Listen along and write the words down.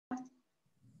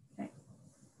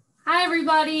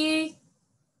everybody.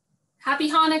 Happy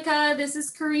Hanukkah. This is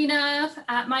Karina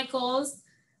at Michael's.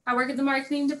 I work at the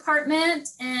marketing department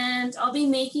and I'll be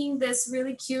making this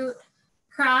really cute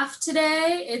craft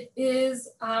today. It is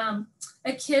a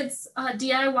kid's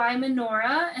DIY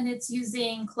menorah, and it's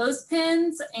using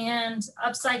clothespins and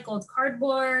upcycled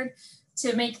cardboard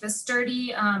to make the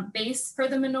sturdy base for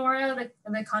the menorah,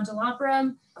 the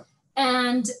candelabrum,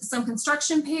 and some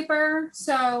construction paper.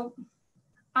 So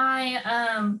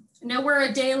I know we're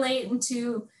a day late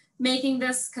into making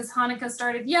this because Hanukkah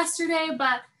started yesterday,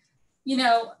 but you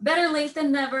know, better late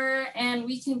than never, and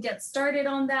we can get started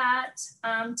on that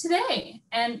today.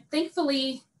 And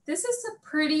thankfully, this is a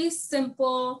pretty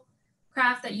simple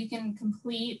craft that you can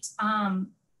complete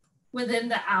within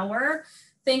the hour.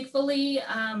 Thankfully,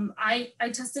 I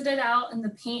tested it out and the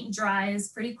paint dries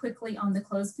pretty quickly on the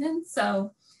clothespin.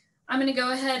 So I'm gonna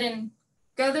go ahead and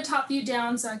go the top view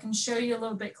down so I can show you a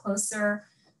little bit closer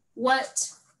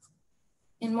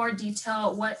in more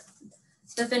detail, what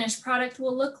the finished product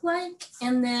will look like,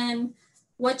 and then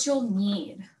what you'll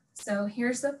need. So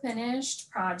here's the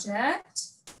finished project.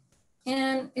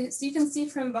 And so you can see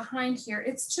from behind here,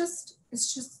 it's just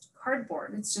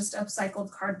cardboard. It's just upcycled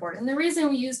cardboard. And the reason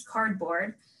we used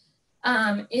cardboard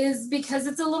is because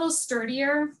it's a little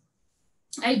sturdier.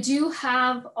 I do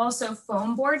have also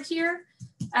foam board here,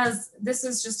 as this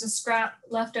is just a scrap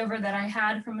leftover that I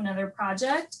had from another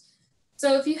project.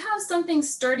 So if you have something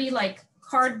sturdy like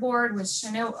cardboard, which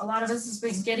I know a lot of us has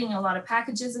been getting a lot of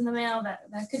packages in the mail,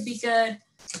 that could be good.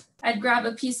 I'd grab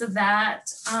a piece of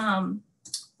that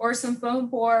or some foam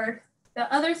board.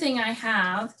 The other thing I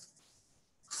have,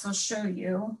 I'll show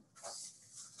you,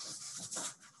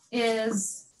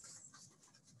 is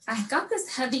I got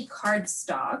this heavy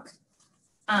cardstock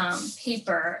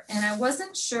paper, and I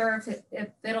wasn't sure if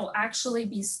it'll actually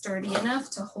be sturdy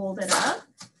enough to hold it up,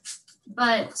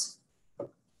 but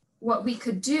what we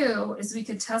could do is we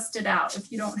could test it out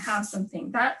if you don't have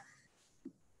something that,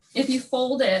 if you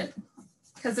fold it,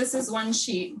 because this is one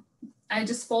sheet, I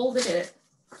just folded it,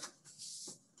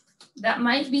 that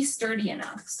might be sturdy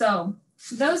enough. So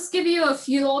those give you a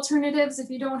few alternatives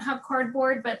if you don't have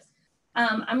cardboard, but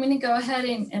I'm gonna go ahead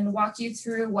and walk you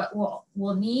through what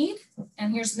we'll need.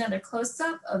 And here's another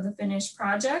close-up of the finished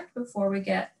project before we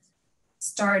get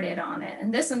started on it.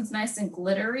 And this one's nice and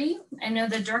glittery. I know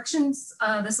the directions,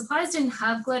 the supplies didn't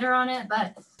have glitter on it,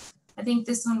 but I think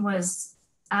this one was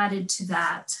added to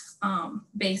that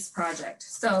base project.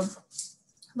 So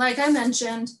like I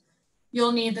mentioned,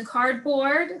 you'll need the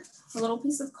cardboard, a little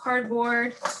piece of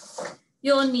cardboard.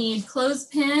 You'll need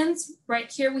clothespins.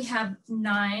 Right here we have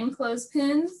 9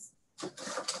 clothespins.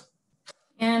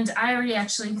 And I already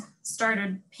actually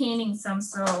started painting some,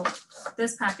 so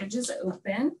this package is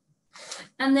open.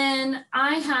 And then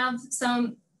I have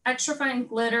some extra fine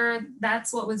glitter.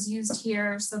 That's what was used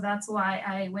here. So that's why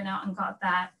I went out and got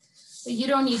that. But you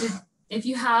don't need to, if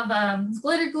you have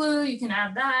glitter glue, you can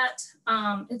add that.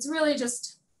 It's really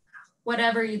just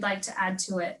whatever you'd like to add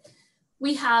to it.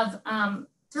 We have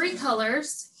 3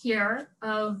 colors here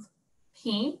of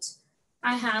paint.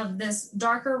 I have this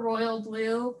darker royal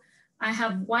blue, I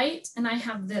have white, and I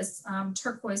have this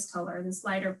turquoise color, this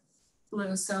lighter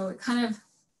blue. So it kind of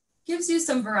gives you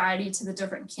some variety to the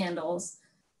different candles.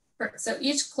 So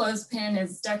each clothespin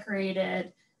is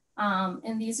decorated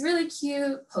in these really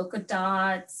cute polka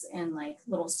dots and like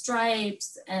little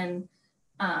stripes and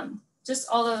just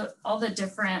all the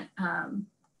different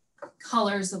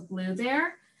colors of blue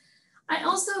there. I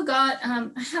also got, I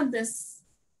have this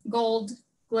gold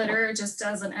glitter just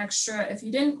as an extra. If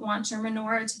you didn't want your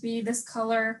menorah to be this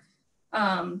color,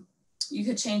 you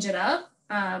could change it up,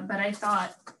 but I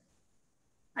thought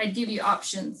I'd give you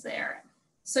options there.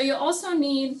 So you'll also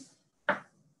need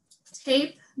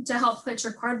tape to help put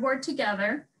your cardboard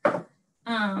together,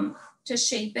 to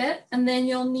shape it. And then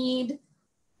you'll need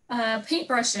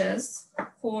paintbrushes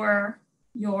for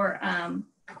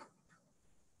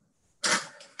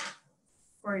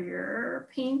your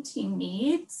painting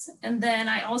needs. And then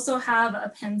I also have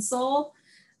a pencil.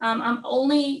 I'm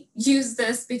only use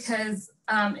this because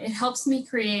it helps me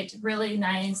create really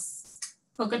nice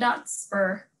polka dots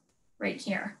for right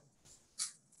here.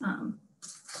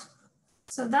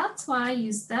 So that's why I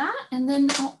use that. And then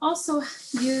I'll also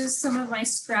use some of my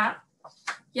scrap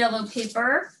yellow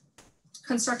paper,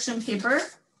 construction paper,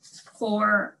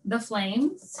 for the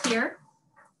flames here,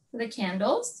 for the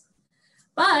candles.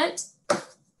 But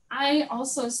I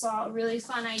also saw a really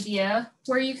fun idea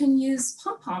where you can use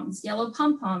pom-poms, yellow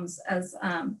pom-poms, as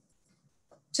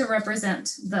to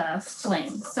represent the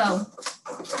flame. So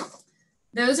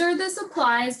those are the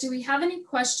supplies. Do we have any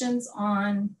questions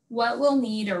on what we'll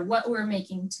need or what we're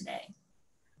making today?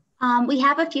 We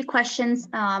have a few questions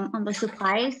on the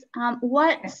supplies.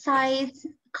 What size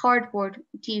cardboard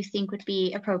do you think would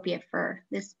be appropriate for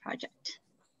this project?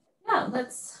 Yeah,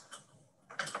 let's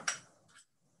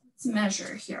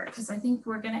measure here, because I think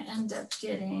we're going to end up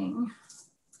getting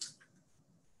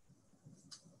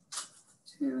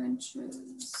 2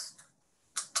 inches.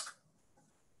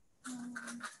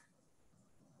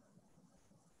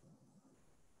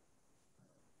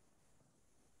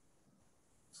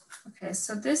 Okay,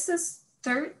 so this is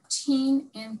 13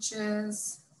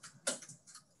 inches,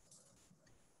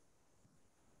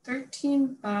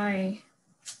 13 by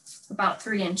about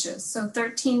 3 inches. So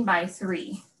 13 by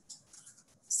 3.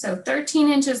 So 13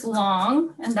 inches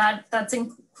long, and that's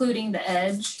including the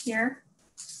edge here.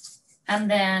 And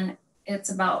then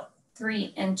it's about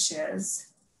 3 inches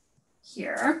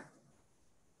here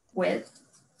width.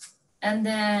 And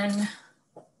then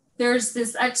there's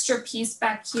this extra piece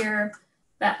back here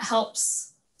that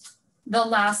helps the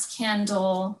last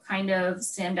candle kind of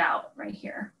stand out right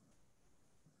here.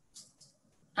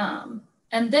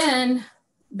 And then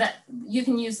that you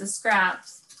can use the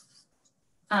scraps.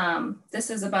 This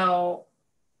is about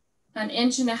 1.5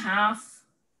 inches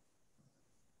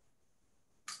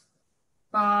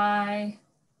by,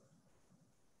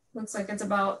 looks like it's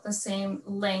about the same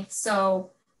length.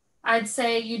 So I'd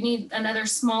say you need another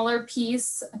smaller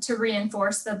piece to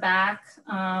reinforce the back,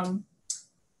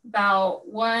 about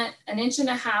 1.5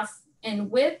 inches in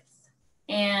width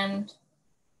and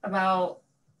about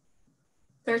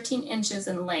 13 inches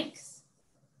in length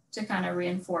to kind of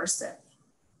reinforce it.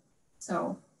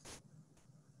 So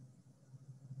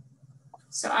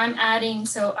I'm adding,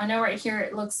 so I know right here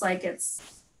it looks like it's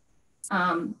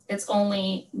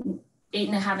only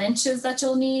 8.5 inches that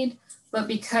you'll need, but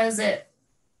because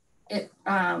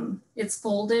it's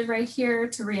folded right here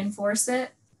to reinforce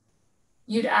it,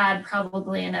 you'd add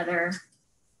probably another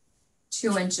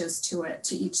 2 inches to it,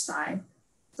 to each side.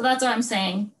 So that's what I'm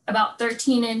saying, about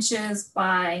 13 inches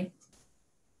by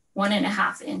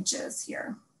 1.5 inches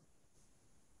here.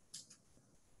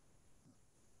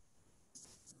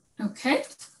 Okay,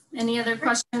 any other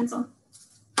questions?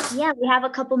 Yeah, we have a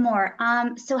couple more.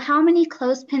 So how many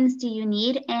clothespins do you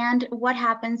need, and what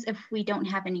happens if we don't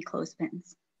have any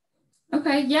clothespins?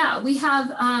 Okay, yeah, we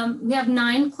have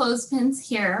 9 clothespins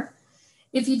here.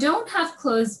 If you don't have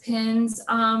clothespins,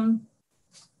 I'm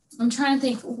trying to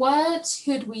think, what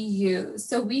could we use?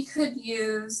 So we could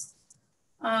use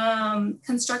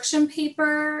construction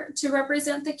paper to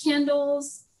represent the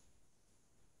candles.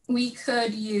 We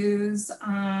could use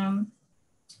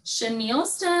chenille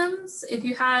stems if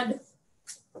you had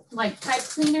like pipe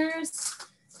cleaners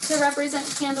to represent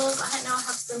candles. I now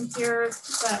have some here,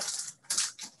 but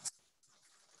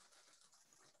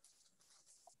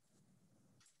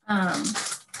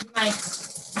you might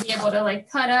be able to like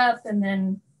cut up and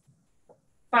then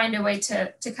find a way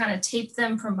to kind of tape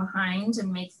them from behind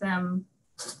and make them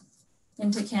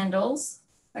into candles.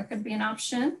 That could be an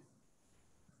option.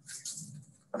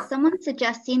 Someone's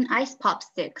suggesting ice pop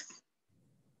sticks.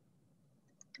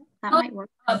 That might work.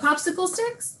 Popsicle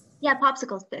sticks? Yeah,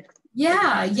 popsicle sticks.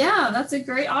 Yeah, that's a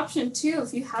great option too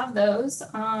if you have those.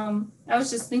 I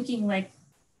was just thinking like,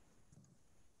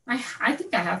 I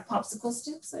think I have popsicle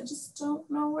sticks. I just don't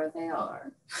know where they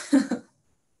are.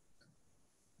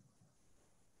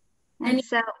 And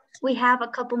so we have a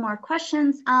couple more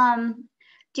questions.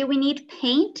 Do we need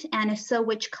paint? And if so,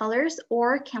 which colors?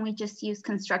 Or can we just use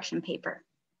construction paper?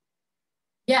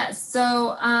 Yes,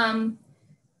 so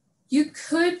you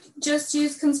could just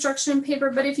use construction paper,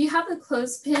 but if you have the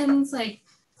clothespins, like,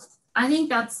 I think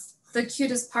that's the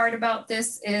cutest part about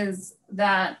this is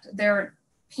that they're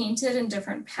painted in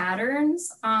different patterns.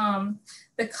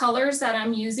 The colors that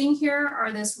I'm using here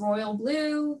are this royal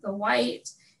blue, the white,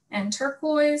 and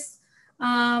turquoise.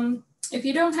 If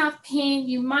you don't have paint,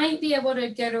 you might be able to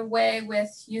get away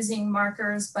with using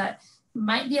markers, but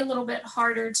might be a little bit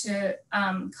harder to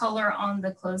color on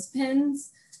the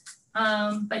clothespins.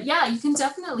 But yeah, you can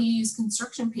definitely use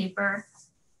construction paper.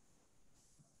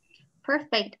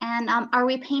 Perfect. And are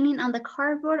we painting on the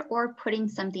cardboard or putting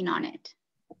something on it?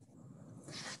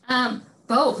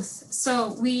 Both.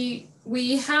 So we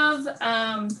have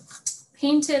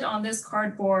painted on this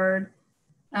cardboard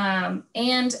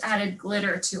and added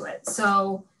glitter to it.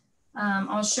 So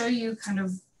I'll show you kind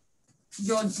of,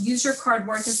 you'll use your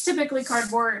cardboard because typically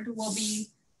cardboard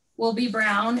will be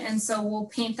brown, and so we'll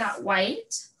paint that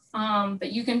white.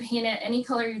 But you can paint it any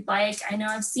color you'd like. I know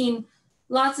I've seen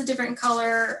lots of different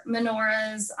color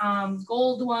menorahs,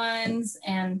 gold ones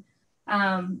and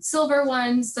silver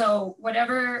ones. So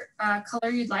whatever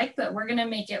color you'd like, but we're gonna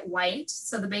make it white.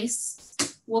 So the base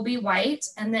will be white,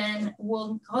 and then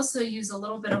we'll also use a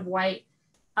little bit of white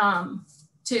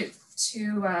to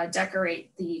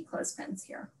decorate the clothespins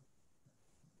here.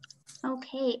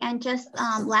 Okay, and just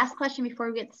last question before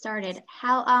we get started.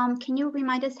 How can you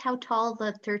remind us how tall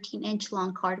the 13-inch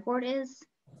long cardboard is?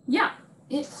 Yeah,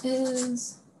 it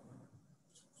is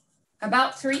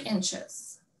about 3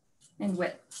 inches in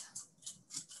width.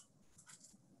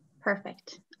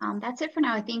 Perfect. That's it for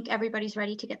now. I think everybody's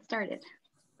ready to get started.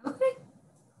 Okay.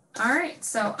 All right,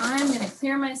 so I'm going to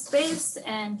clear my space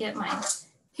and get my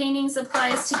painting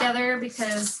supplies together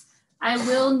because I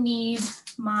will need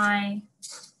my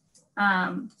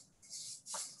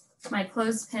my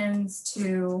clothespins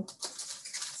to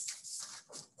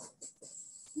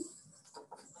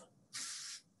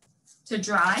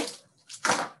dry.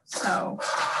 So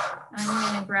I'm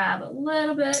going to grab a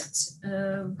little bit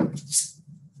of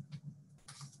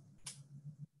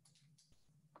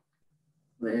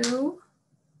glue.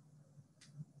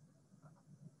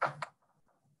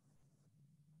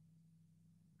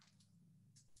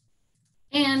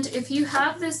 And if you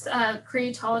have this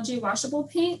Creatology washable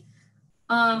paint,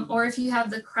 or if you have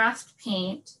the craft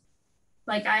paint,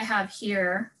 like I have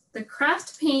here, the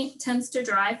craft paint tends to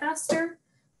dry faster.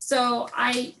 So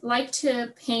I like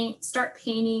to start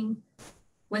painting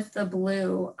with the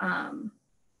blue,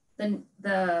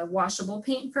 the washable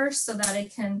paint first, so that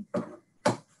it can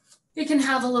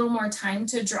have a little more time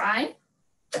to dry.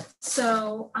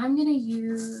 So I'm gonna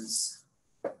use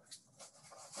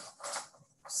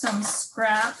some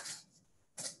scrap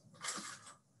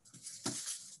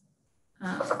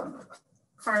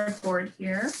cardboard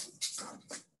here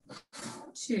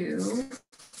to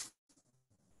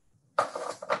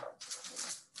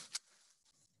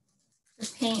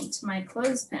paint my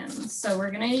clothespins. So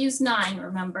we're gonna use 9,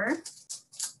 remember?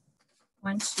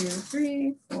 1, 2,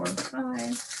 3, 4,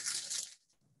 5,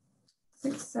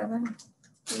 6, 7,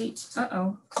 8,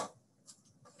 1,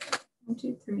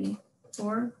 2, 3,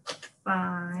 4,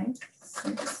 5,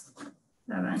 6,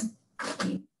 7,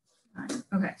 8, 9.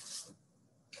 Okay.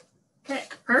 Okay,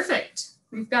 perfect.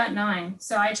 We've got 9.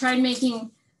 So I tried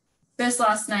making this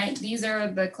last night. These are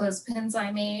the clothespins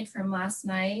I made from last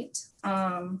night,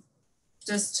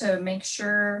 just to make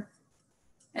sure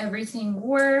everything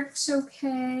works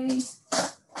okay.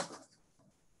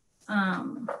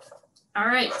 All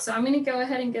right, so I'm going to go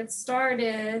ahead and get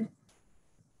started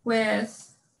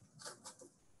with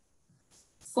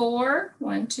 4,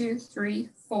 1, 2, 3,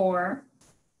 4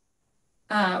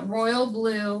 royal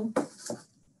blue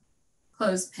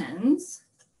clothespins.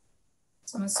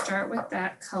 So I'm going to start with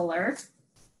that color.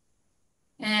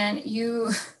 And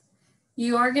you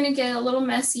are going to get a little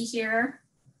messy here.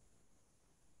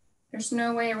 There's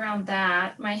no way around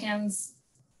that. My hands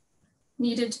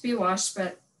needed to be washed,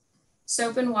 but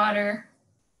soap and water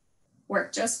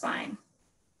work just fine.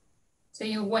 So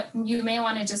you may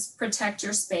want to just protect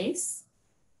your space,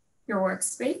 your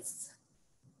workspace.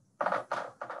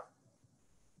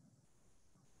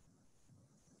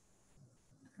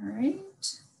 All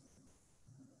right,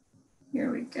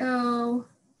 here we go.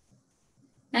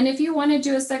 And if you want to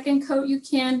do a second coat, you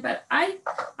can, but I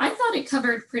thought it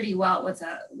covered pretty well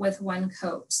with one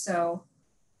coat. So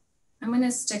I'm going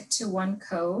to stick to one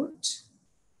coat.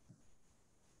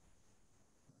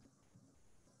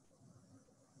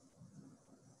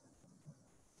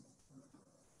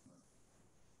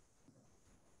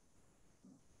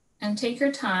 And take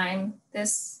your time.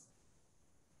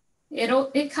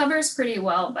 It covers pretty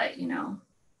well, but you know,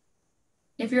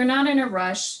 if you're not in a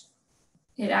rush,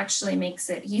 it actually makes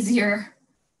it easier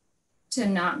to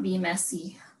not be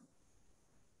messy.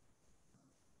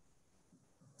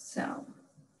 So,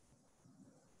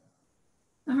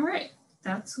 all right,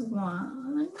 that's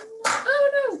one.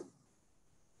 Oh no,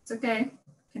 it's okay.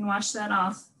 Can wash that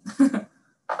off.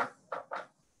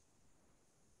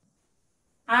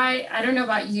 I don't know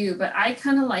about you, but I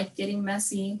kind of like getting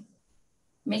messy.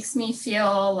 Makes me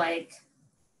feel like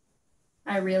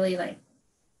I really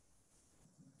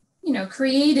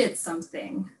created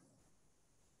something.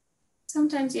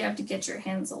 Sometimes you have to get your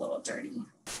hands a little dirty.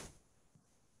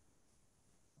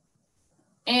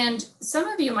 And some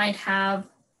of you might have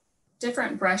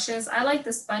different brushes. I like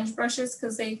the sponge brushes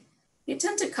because they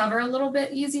tend to cover a little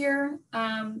bit easier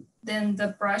than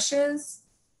the brushes.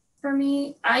 For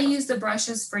me, I use the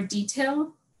brushes for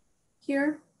detail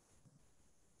here.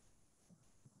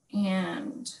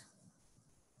 And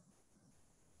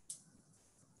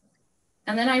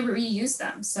then I reuse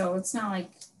them. So it's not like.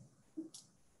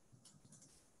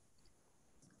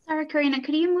 Sorry, Karina,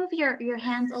 could you move your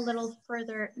hands a little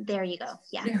further? There you go.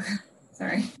 Yeah.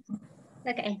 Sorry.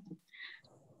 Okay.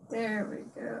 There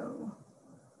we go.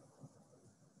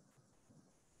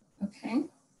 Okay.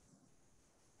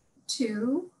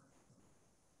 2.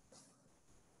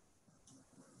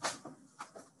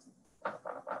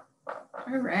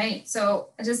 All right. So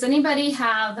does anybody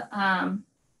have, are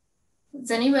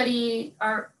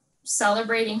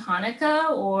celebrating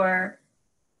Hanukkah, or,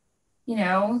 you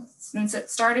know, since it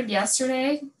started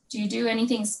yesterday, do you do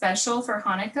anything special for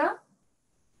Hanukkah?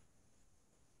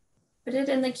 Put it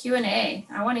in the Q&A.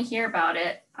 I want to hear about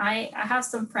it. I have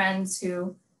some friends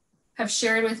who have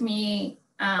shared with me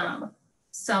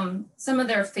some of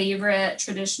their favorite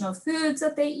traditional foods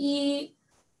that they eat,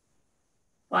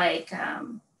 like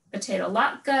potato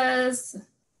latkes.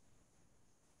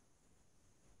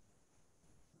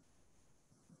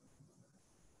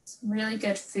 Some really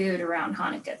good food around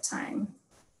Hanukkah time.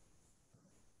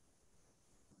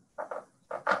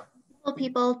 Well,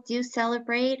 people do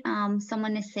celebrate.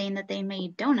 Someone is saying that they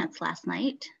made donuts last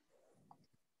night.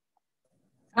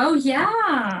 Oh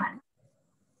yeah.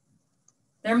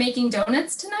 They're making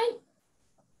donuts tonight?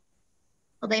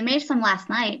 Well, they made some last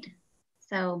night,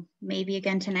 so maybe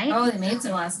again tonight. Oh, they made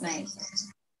some last night.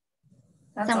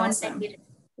 That's Someone awesome. made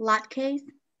latkes.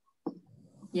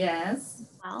 Yes.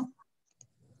 Wow.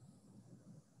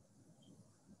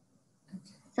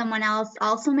 Someone else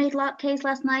also made latkes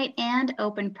last night and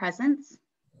opened presents.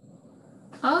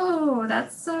 Oh,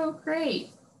 that's so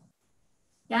great.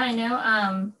 Yeah, I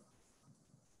know.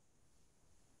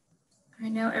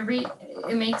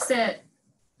 It makes it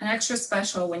an extra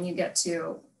special when you get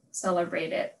to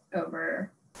celebrate it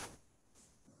over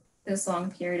this long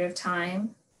period of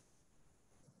time.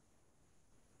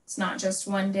 It's not just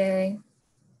one day.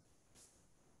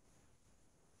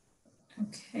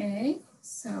 Okay,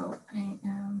 so I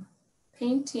am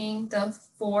painting the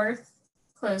 4th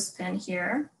clothespin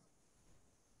here.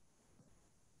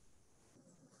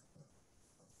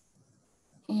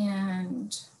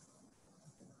 And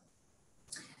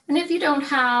if you don't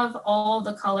have all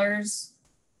the colors,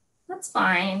 that's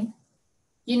fine.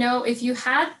 You know, if you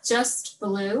had just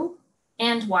blue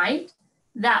and white,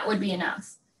 that would be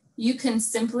enough. You can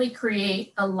simply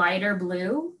create a lighter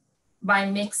blue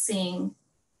by mixing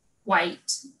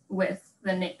white with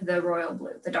the royal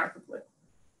blue, the darker blue.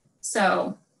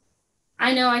 So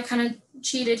I know I kind of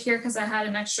cheated here because I had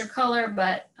an extra color,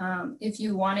 but if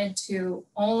you wanted to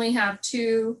only have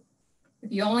 2,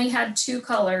 if you only had 2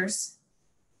 colors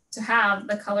to have,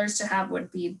 the colors to have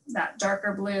would be that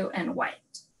darker blue and white.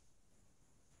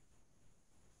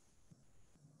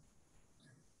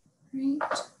 Right.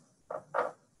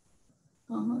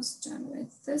 Almost done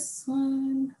with this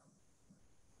one.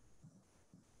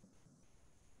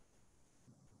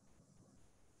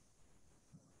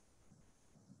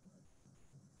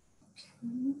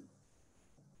 Okay.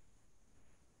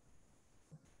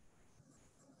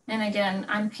 And again,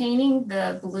 I'm painting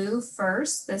the blue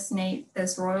first, this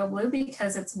royal blue,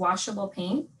 because it's washable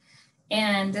paint.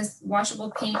 And this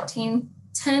washable paint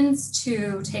tends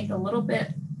to take a little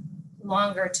bit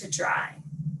longer to dry.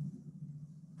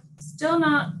 Still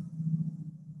not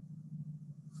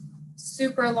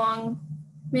super long,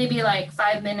 maybe like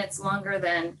 5 minutes longer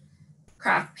than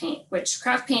craft paint, which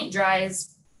craft paint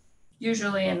dries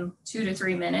usually in 2 to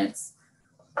 3 minutes,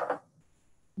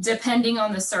 depending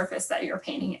on the surface that you're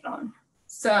painting it on.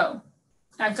 So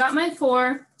I've got my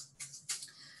 4.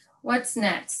 What's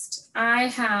next? I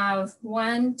have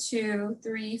 1, 2,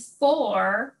 3,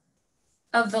 4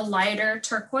 of the lighter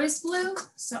turquoise blue.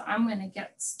 So I'm going to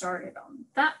get started on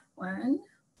that one.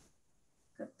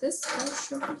 Put this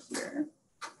brush over here.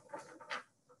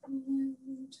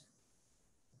 And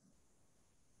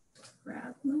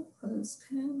grab my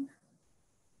clothespin.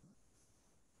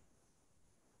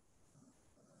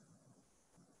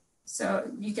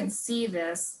 So you can see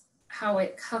this, how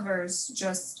it covers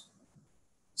just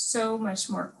so much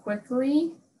more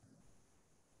quickly.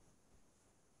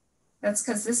 That's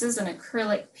because this is an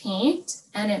acrylic paint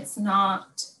and it's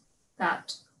not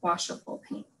that washable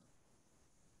paint.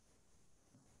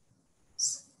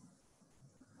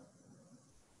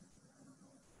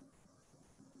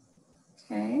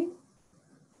 Okay.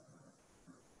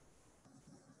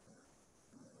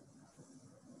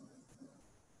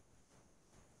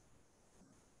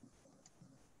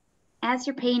 As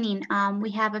you're painting,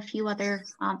 we have a few other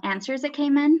answers that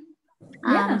came in.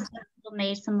 Yeah. Some people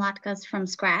made some latkes from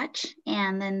scratch,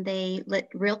 and then they lit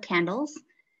real candles.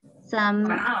 Some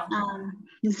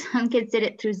kids did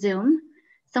it through Zoom.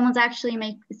 Someone's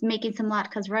actually making some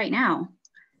latkes right now.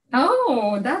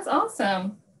 Oh, that's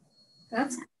awesome.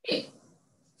 That's great.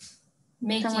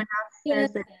 Making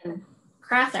and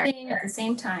crafting at the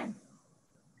same time.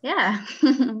 Yeah,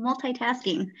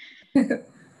 multitasking.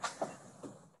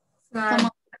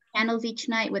 Someone candles each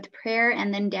night with prayer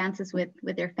and then dances with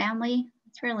their family.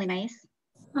 It's really nice.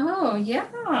 Oh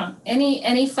yeah.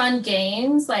 Any fun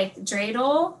games like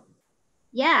dreidel?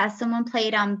 Yeah, someone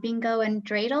played bingo and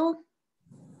dreidel.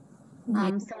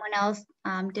 Yeah. Someone else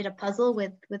did a puzzle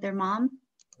with their mom.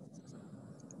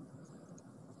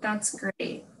 That's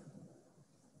great.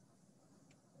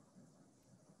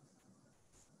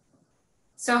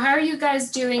 So how are you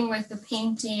guys doing with the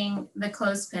painting the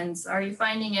clothespins? Are you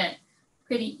finding it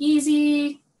pretty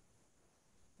easy?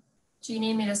 Do you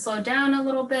need me to slow down a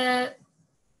little bit?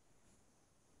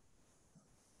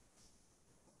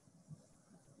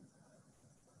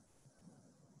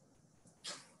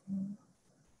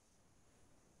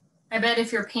 I bet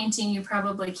if you're painting, you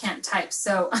probably can't type.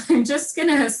 So I'm just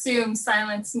gonna assume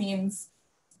silence means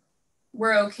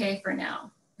we're okay for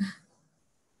now.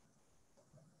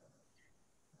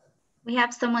 We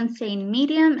have someone saying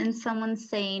medium and someone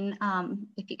saying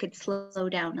if you could slow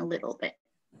down a little bit.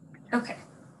 Okay.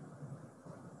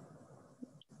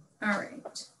 All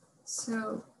right.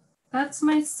 So that's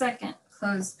my second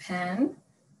clothespin.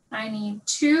 I need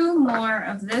 2 more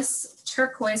of this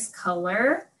turquoise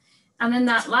color. And then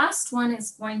that last one is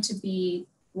going to be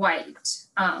white.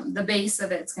 The base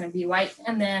of it's going to be white.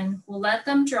 And then we'll let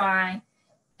them dry.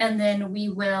 And then we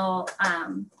will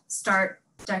start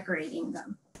decorating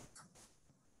them.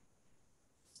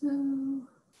 So,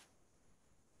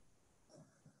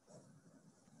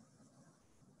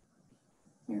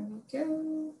 here we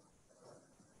go.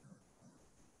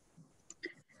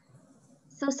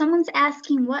 So someone's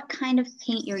asking what kind of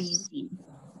paint you're using.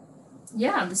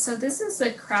 Yeah, so this is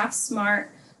a Craft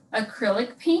Smart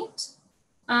acrylic paint.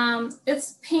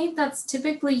 It's paint that's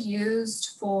typically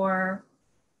used for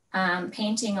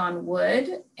painting on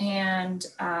wood and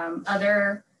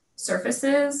other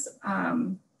surfaces.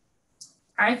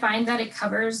 I find that it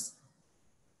covers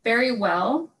very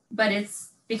well, but it's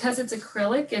because it's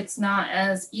acrylic, it's not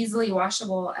as easily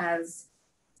washable as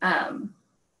a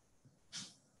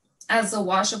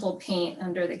washable paint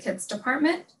under the kids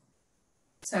department.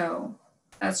 So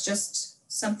that's just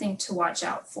something to watch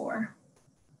out for.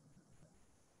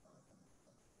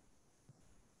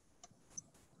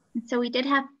 So we did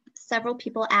have several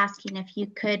people asking if you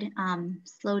could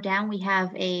slow down. We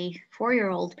have a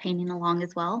 4-year-old painting along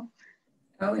as well.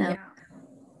 Oh, so yeah.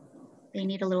 They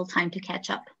need a little time to catch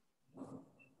up.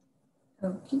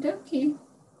 Okie dokie.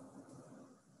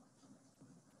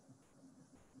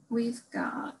 We've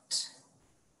got,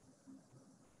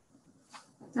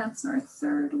 that's our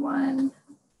third one.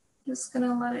 Just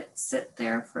gonna let it sit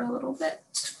there for a little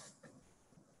bit.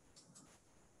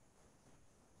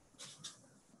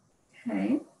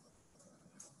 Okay.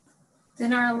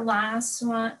 Then our last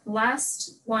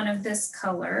one of this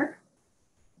color.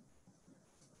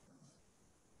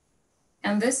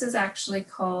 And this is actually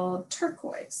called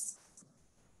turquoise.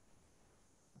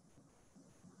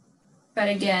 But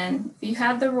again, if you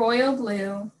have the royal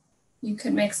blue, you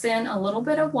could mix in a little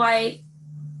bit of white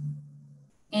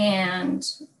and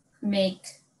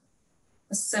make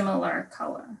a similar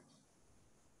color.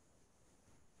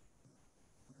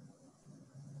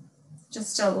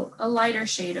 Just a lighter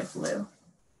shade of blue.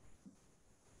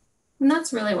 And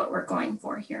that's really what we're going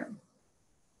for here.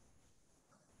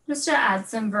 Just to add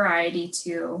some variety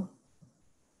to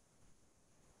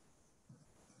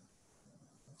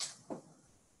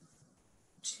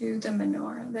the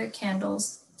menorah, the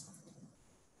candles.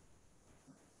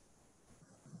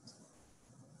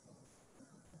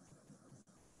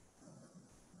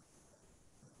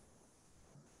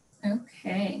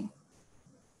 Okay.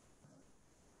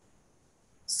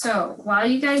 So while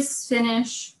you guys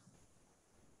finish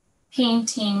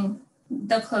painting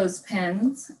the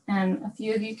clothespins and a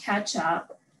few of you catch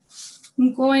up,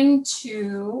 I'm going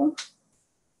to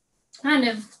kind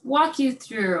of walk you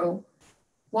through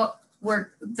what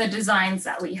were the designs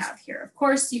that we have here. Of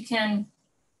course, you can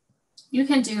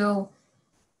do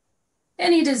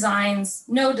any designs,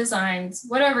 no designs,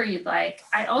 whatever you'd like.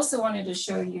 I also wanted to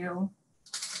show you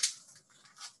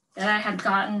that I had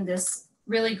gotten this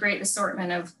really great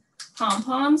assortment of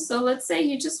pom-poms. So let's say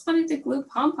you just wanted to glue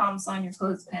pom-poms on your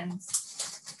clothespins.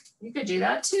 You could do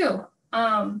that too.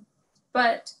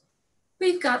 But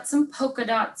we've got some polka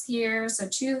dots here. So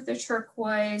 2 of the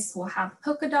turquoise will have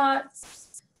polka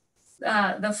dots.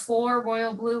 The 4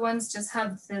 royal blue ones just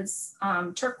have this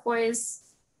turquoise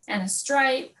and a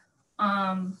stripe.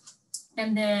 And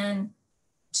then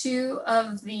 2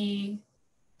 of the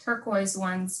turquoise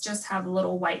ones just have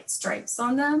little white stripes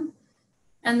on them.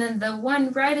 And then the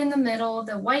one right in the middle,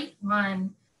 the white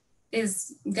one,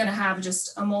 is gonna have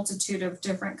just a multitude of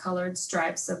different colored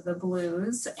stripes of the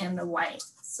blues and the white.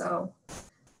 So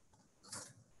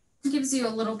gives you a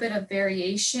little bit of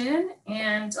variation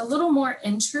and a little more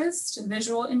interest,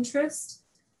 visual interest.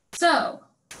 So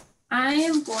I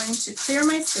am going to clear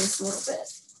my space a little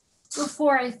bit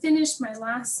before I finish my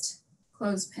last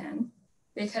clothespin,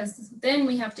 because then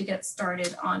we have to get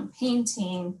started on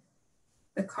painting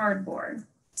the cardboard.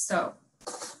 So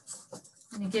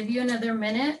I'm going to give you another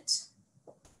minute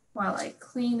while I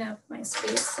clean up my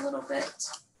space a little bit.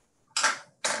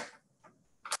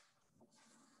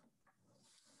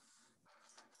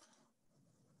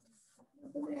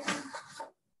 Over there.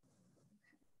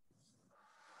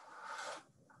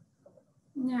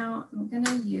 Now I'm going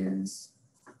to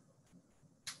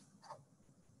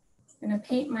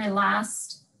paint my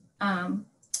last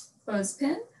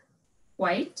clothespin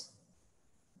white.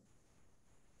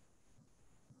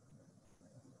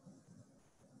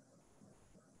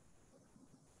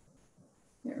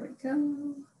 There we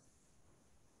go.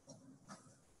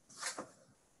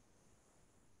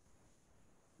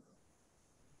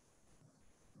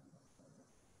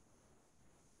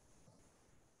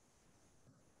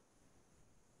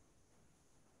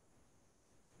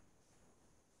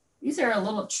 These are a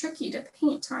little tricky to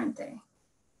paint, aren't they?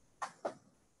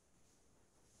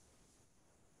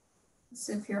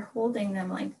 So if you're holding them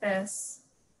like this,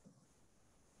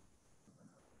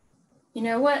 you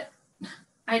know what?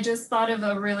 I just thought of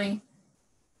a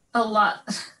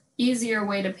lot easier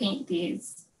way to paint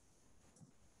these.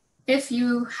 If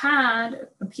you had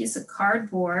a piece of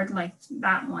cardboard like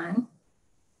that one,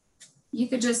 you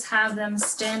could just have them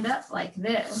stand up like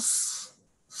this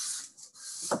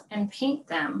and paint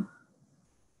them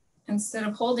instead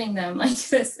of holding them like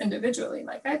this individually,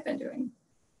 like I've been doing.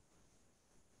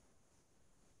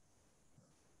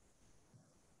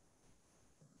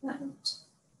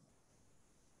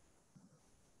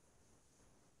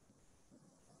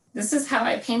 This is how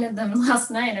I painted them last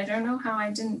night. I don't know how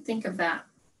I didn't think of that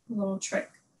little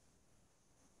trick.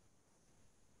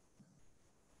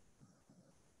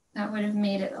 That would have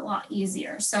made it a lot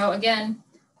easier. So again,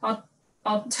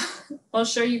 I'll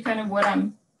show you kind of what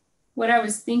I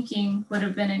was thinking would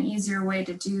have been an easier way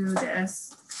to do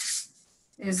this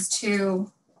is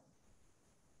to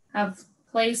have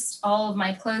placed all of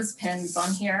my clothespins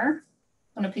on here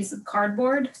on a piece of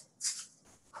cardboard.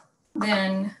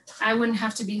 Then I wouldn't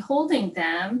have to be holding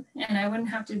them and I wouldn't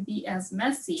have to be as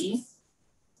messy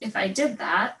if I did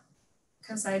that,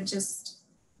 because I just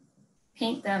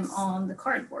paint them on the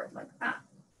cardboard like that.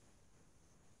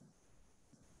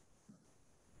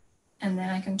 And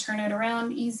then I can turn it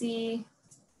around easy,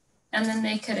 and then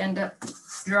they could end up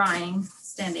drying,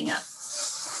 standing up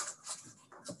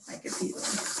like a few.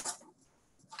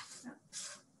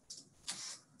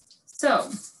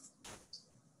 So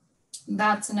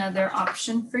that's another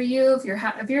option for you if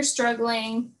you're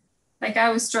struggling, like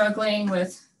I was struggling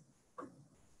with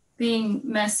being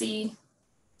messy.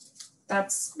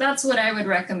 That's what I would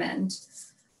recommend.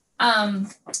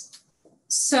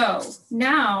 So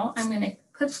now I'm going to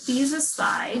put these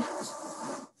aside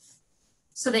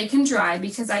so they can dry,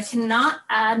 because I cannot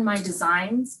add my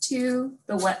designs to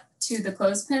the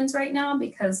clothespins right now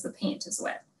because the paint is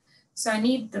wet. So I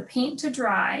need the paint to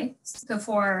dry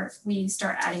before we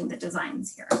start adding the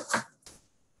designs here.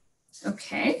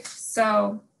 Okay,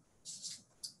 so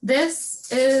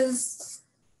this is,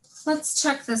 let's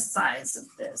check the size of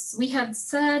this. We had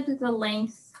said the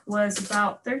length was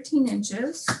about 13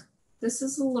 inches. This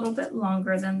is a little bit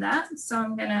longer than that. So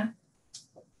I'm gonna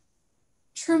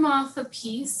trim off a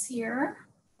piece here.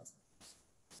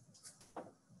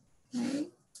 Okay.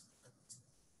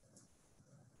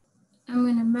 I'm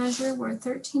gonna measure where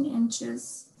 13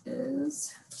 inches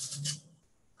is.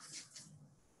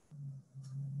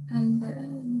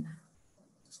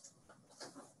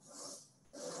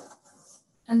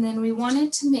 And then we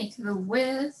wanted to make the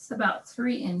width about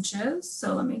 3 inches.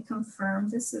 So let me confirm,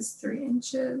 this is 3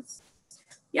 inches.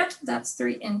 Yep, that's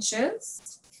 3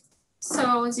 inches.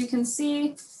 So as you can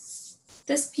see,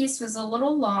 this piece was a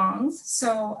little long.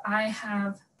 So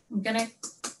I'm gonna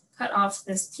cut off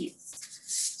this piece.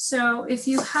 So if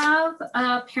you have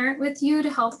a parent with you to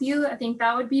help you, I think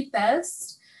that would be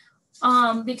best.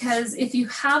 Because if you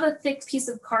have a thick piece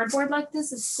of cardboard like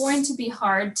this, it's going to be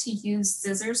hard to use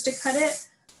scissors to cut it.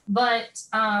 But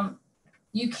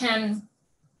you can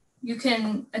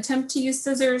attempt to use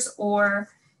scissors, or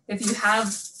if you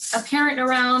have a parent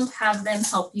around, have them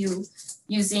help you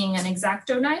using an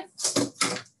X-Acto knife.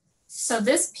 So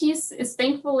this piece is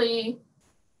thankfully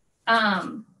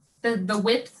the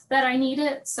width that I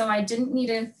needed, so I didn't need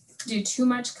to do too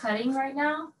much cutting right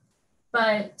now.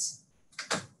 But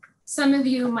some of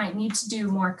you might need to do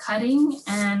more cutting,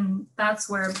 and that's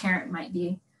where a parent might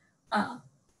be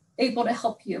able to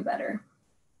help you better.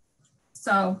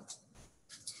 So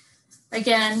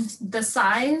again, the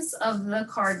size of the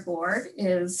cardboard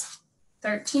is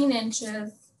 13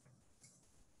 inches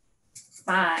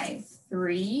by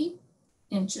 3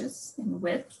 inches in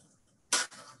width.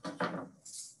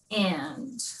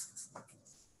 And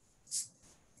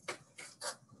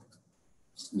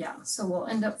yeah, so we'll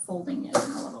end up folding it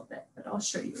in a little bit, but I'll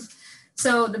show you.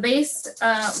 So the base,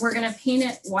 we're gonna paint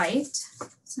it white.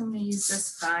 So I'm gonna use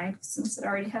this guide since it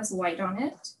already has white on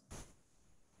it.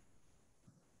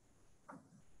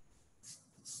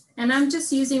 And I'm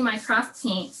just using my craft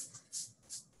paint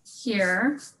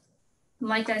here.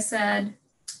 Like I said,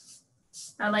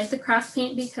 I like the craft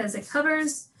paint because it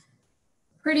covers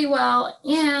pretty well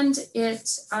and it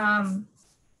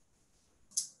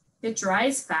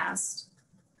dries fast.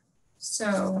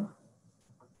 So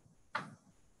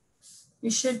we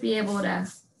should be able to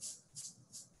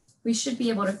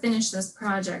finish this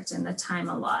project in the time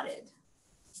allotted.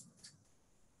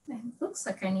 It looks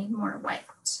like I need more white.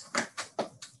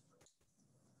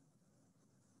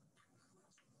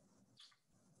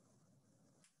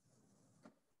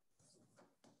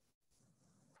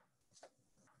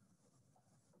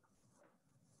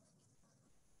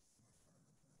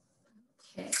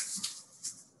 Okay.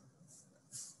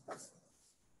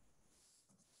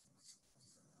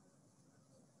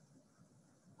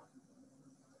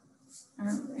 All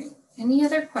right. Any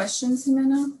other questions,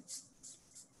 Jimena?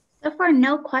 So far,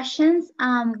 no questions.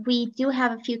 We do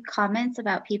have a few comments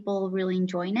about people really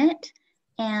enjoying it.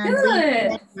 And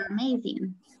good. They're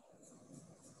amazing.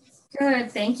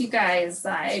 Good. Thank you guys.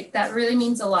 That really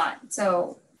means a lot.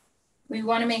 So we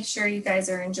want to make sure you guys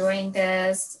are enjoying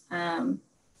this.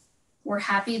 We're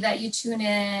happy that you tune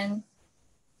in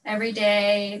every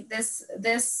day.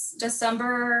 This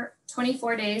December,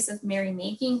 24 days of Merry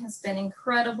Making has been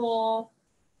incredible.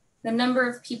 The number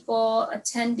of people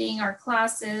attending our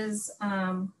classes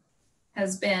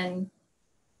has been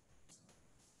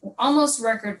almost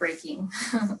record-breaking.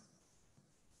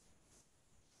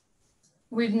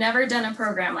 We've never done a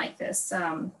program like this.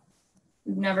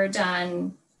 We've never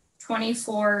done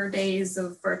 24 days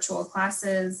of virtual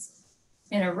classes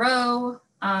in a row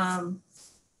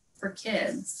for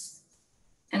kids,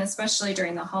 and especially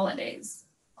during the holidays.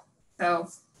 So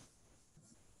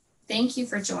thank you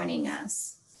for joining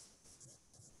us.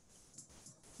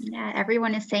 Yeah,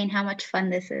 everyone is saying how much fun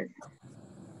this is.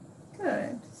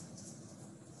 Good.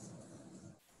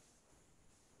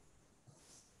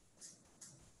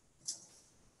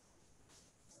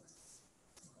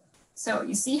 So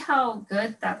you see how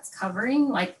good that's covering?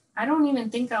 Like, I don't even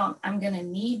think I'm gonna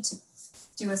need to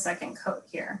do a second coat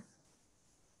here,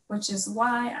 which is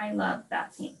why I love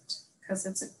that paint, because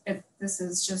this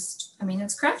is just, I mean,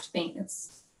 it's craft paint. It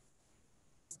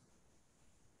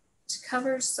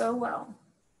covers so well.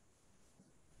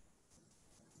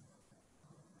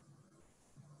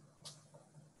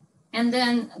 And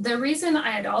then the reason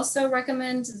I'd also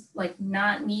recommend like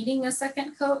not needing a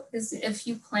second coat is if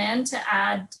you plan to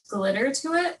add glitter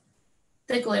to it,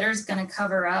 the glitter is going to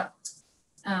cover up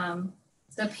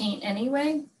the paint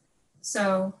anyway.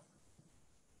 So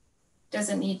it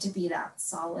doesn't need to be that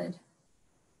solid.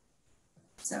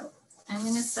 So I'm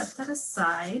going to set that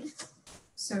aside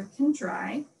so it can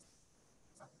dry.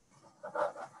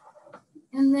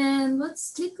 And then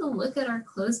let's take a look at our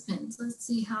clothespins. Let's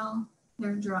see how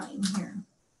they're drying here.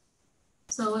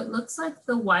 So it looks like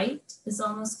the white is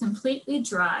almost completely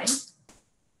dry.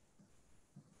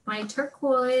 My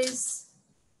turquoise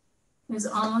is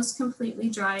almost completely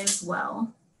dry as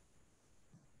well.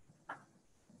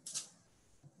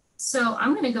 So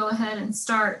I'm going to go ahead and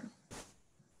start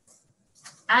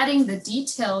adding the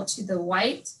detail to the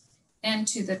white and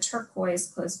to the turquoise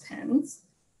clothespins.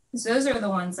 Those are the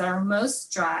ones that are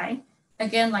most dry.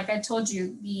 Again, like I told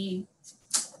you,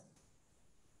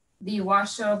 the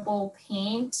washable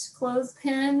paint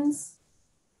clothespins,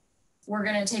 we're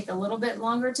gonna take a little bit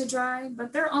longer to dry,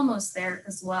 but they're almost there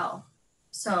as well.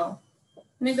 So I'm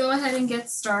gonna go ahead and get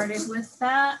started with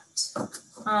that.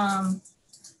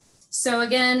 So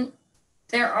again,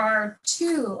 there are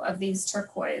 2 of these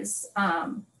turquoise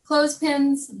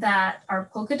clothespins that are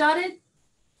polka dotted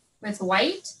with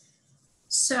white.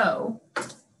 So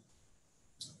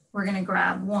we're gonna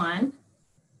grab one.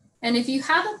 And if you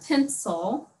have a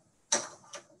pencil,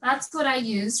 that's what I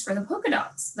use for the polka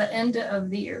dots, the end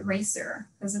of the eraser,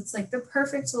 because it's like the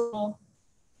perfect little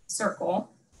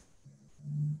circle.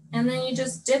 And then you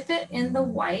just dip it in the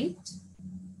white.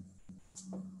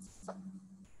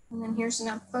 And then here's an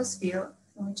up close view.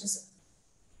 And we just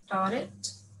dot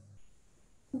it.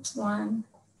 1,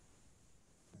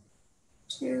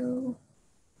 2,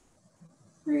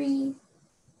 3,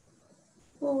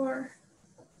 4,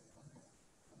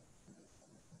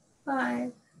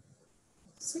 5,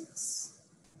 6,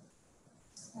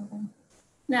 7.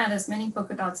 And add as many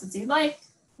polka dots as you'd like,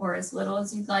 or as little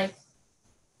as you'd like.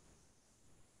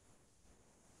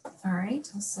 All right,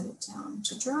 I'll set it down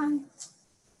to dry.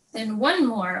 Then one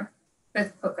more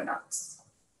with polka dots.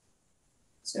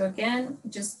 So again,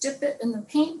 just dip it in the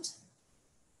paint.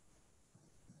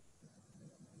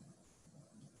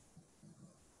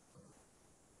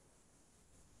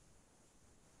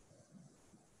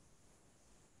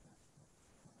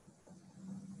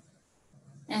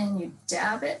 And you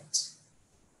dab it.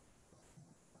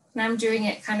 And I'm doing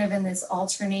it kind of in this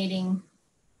alternating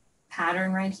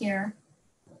pattern right here.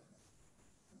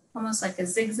 Almost like a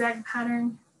zigzag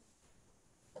pattern.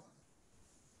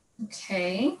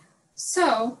 Okay,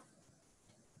 so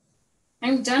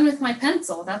I'm done with my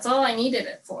pencil. That's all I needed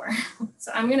it for.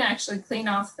 So I'm gonna actually clean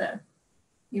off the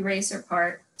eraser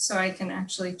part so I can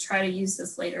actually try to use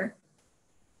this later.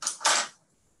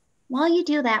 While you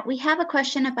do that, we have a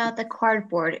question about the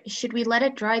cardboard. Should we let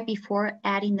it dry before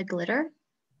adding the glitter?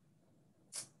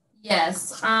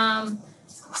 Yes,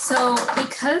 so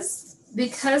because the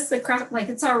craft, like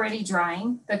it's already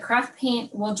drying, the craft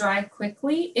paint will dry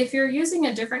quickly. If you're using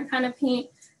a different kind of paint,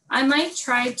 I might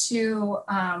try to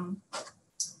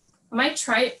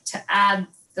add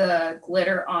the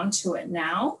glitter onto it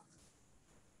now,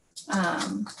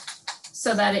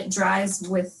 so that it dries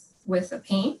with the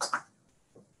paint.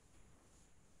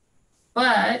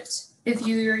 But if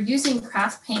you're using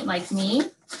craft paint like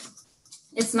me,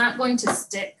 it's not going to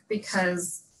stick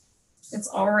because it's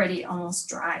already almost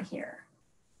dry here.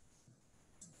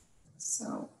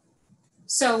 So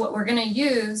what we're gonna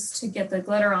use to get the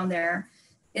glitter on there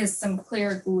is some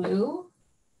clear glue.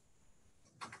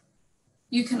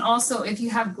 You can also, if you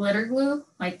have glitter glue,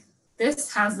 like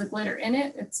this has the glitter in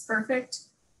it, it's perfect.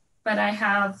 But I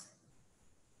have,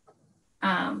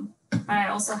 I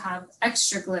also have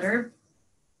extra glitter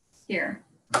here.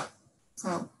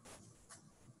 So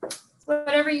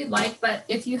whatever you'd like, but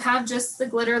if you have just the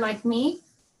glitter like me,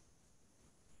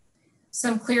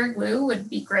 some clear glue would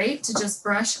be great to just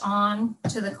brush on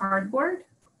to the cardboard.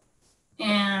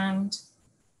 And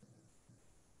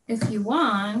if you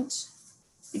want,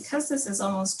 because this is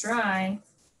almost dry,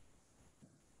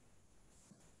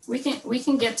 we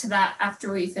can get to that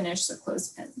after we finish the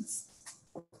clothespins.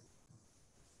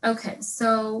 Okay,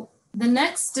 so the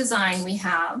next design we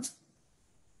have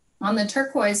on the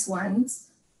turquoise ones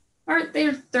are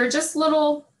they're just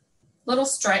little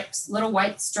stripes, little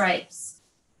white stripes.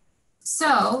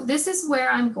 So this is where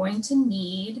I'm going to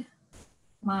need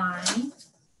my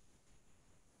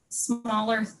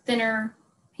smaller, thinner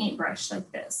paintbrush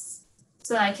like this,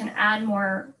 so that I can add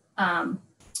more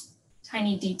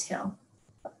tiny detail.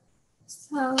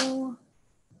 So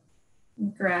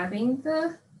I'm grabbing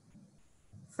the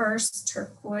first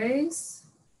turquoise,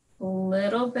 a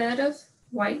little bit of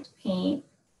white paint,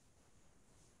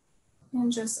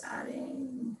 and just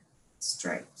adding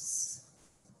stripes.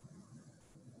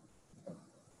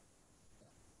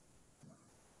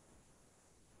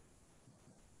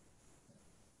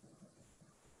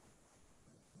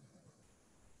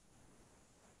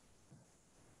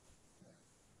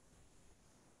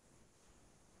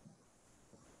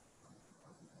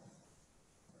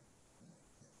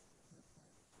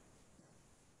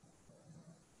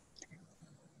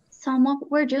 So while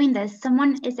we're doing this,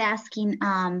 someone is asking,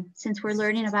 since we're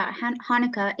learning about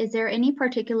Hanukkah, is there any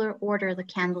particular order the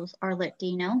candles are lit? Do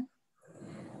you know?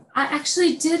 I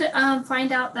actually did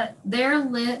find out that they're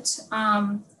lit.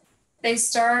 You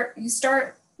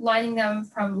start lighting them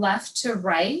from left to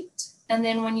right, and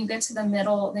then when you get to the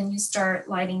middle, then you start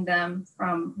lighting them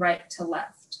from right to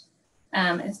left.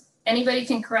 If anybody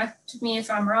can correct me if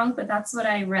I'm wrong, but that's what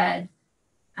I read.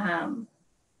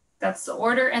 That's the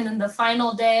order, and then the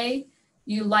final day,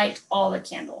 you light all the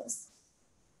candles.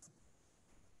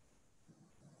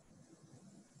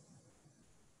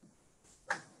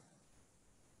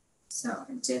 So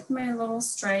I did my little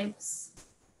stripes.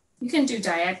 You can do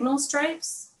diagonal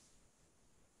stripes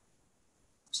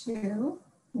to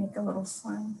make a little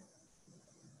fun.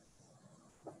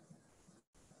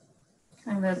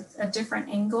 Kind of a different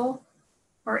angle,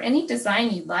 or any design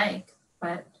you like,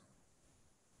 but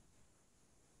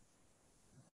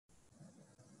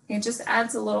it just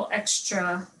adds a little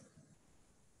extra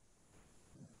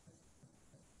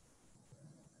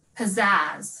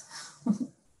pizzazz.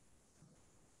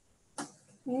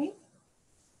 Okay.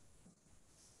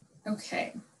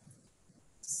 Okay.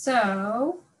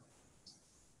 So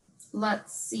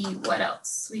let's see what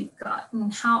else we've got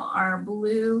and how our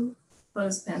blue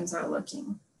clothespins are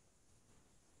looking.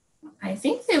 I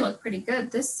think they look pretty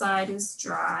good. This side is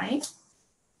dry.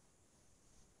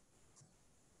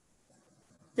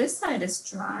 This side is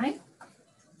dry.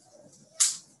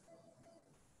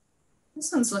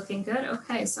 This one's looking good.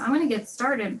 Okay, so I'm gonna get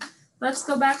started. Let's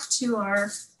go back to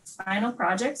our final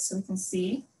project so we can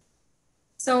see.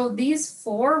 So these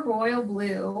 4 royal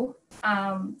blue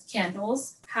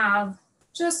candles have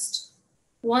just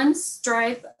 1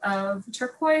 stripe of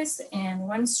turquoise and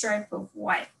 1 stripe of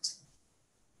white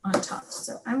on top.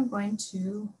 So I'm going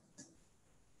to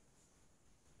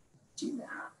do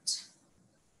that.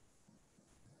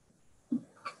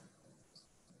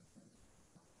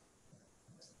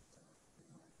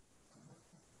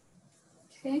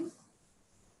 Okay.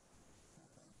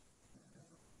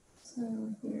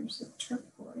 So here's a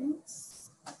turquoise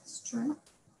stripe.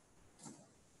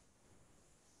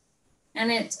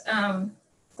 And it,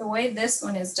 the way this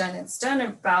one is done, it's done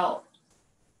about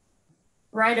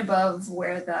right above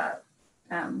where the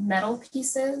metal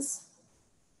piece is,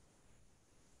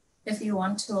 if you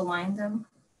want to align them.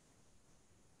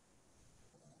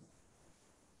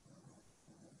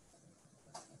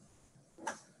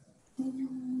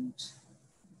 And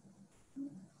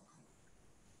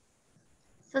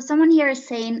so someone here is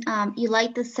saying you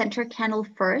light the center candle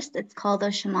first. It's called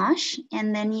a shamash,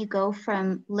 and then you go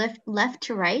from left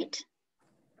to right.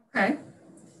 Okay,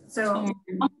 so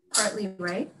partly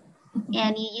right.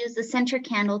 And you use the center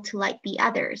candle to light the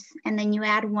others, and then you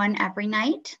add 1 every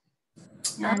night.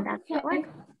 And that's how it works.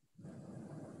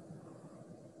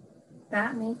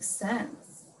 That makes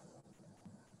sense.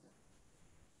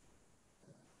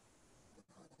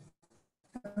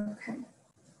 Okay.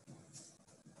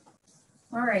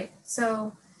 All right,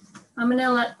 so I'm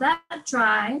gonna let that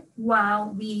dry while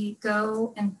we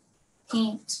go and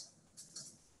paint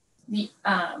the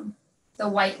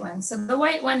white one. So the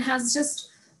white one has just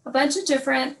a bunch of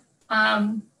different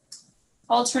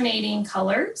alternating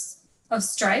colors of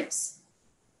stripes.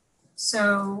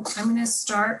 So I'm gonna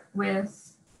start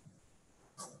with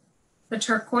the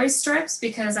turquoise stripes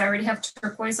because I already have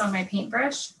turquoise on my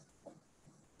paintbrush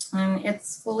and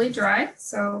it's fully dry.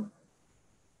 So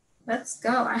let's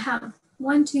go. I have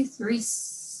 1, 2, 3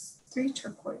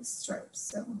 turquoise stripes.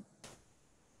 So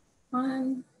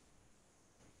 1,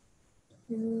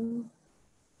 2,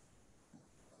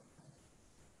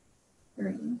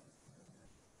 3.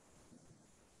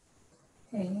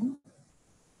 Okay.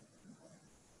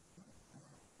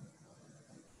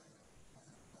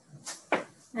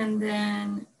 And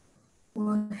then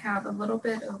we'll have a little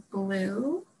bit of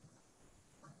blue.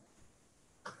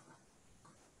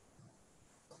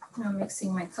 I'm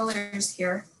mixing my colors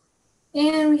here.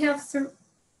 And we have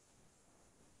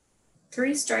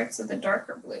 3 stripes of the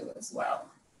darker blue as well.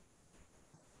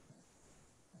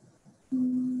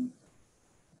 And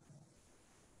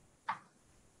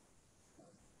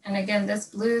again, this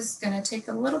blue is going to take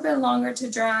a little bit longer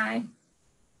to dry.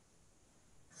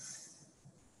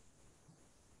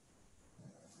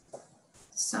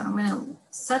 So I'm going to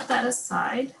set that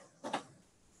aside.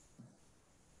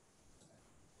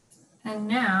 And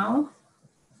now,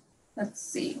 let's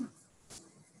see.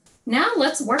 Now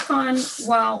let's work on,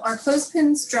 while our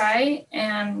clothespins dry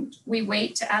and we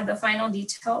wait to add the final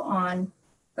detail on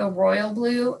the royal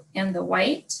blue and the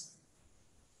white,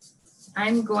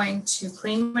 I'm going to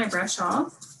clean my brush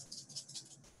off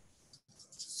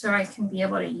so I can be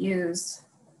able to use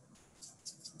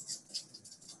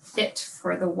it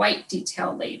for the white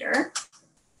detail later.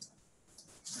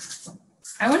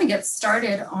 I want to get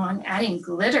started on adding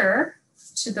glitter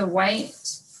to the white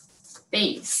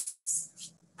base.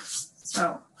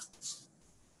 So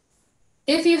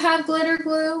if you have glitter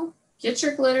glue, get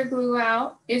your glitter glue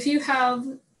out. If you have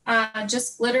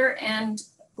just glitter and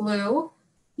glue,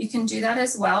 you can do that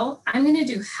as well. I'm going to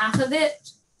do half of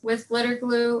it with glitter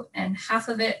glue and half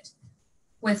of it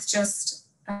with just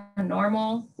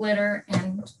normal glitter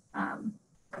and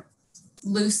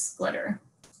loose glitter.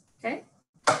 Okay,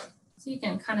 so you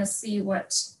can kind of see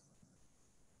what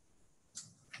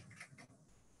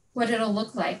it'll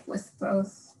look like with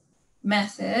both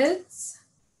methods.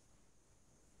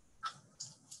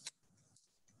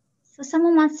 So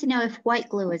someone wants to know if white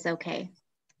glue is okay.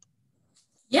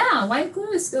 Yeah, white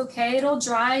glue is okay. It'll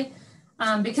dry.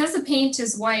 Because the paint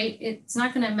is white, it's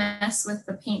not going to mess with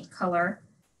the paint color.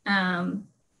 And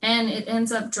it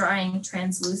ends up drying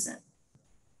translucent.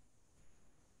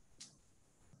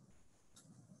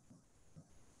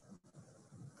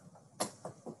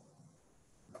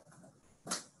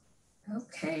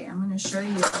 Okay, I'm going to show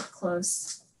you up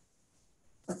close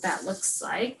what that looks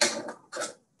like.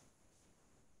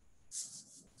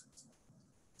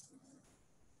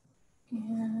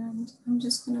 And I'm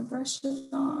just going to brush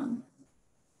it on.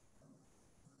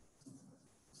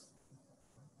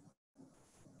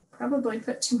 probably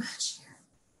put too much here.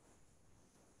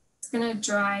 It's gonna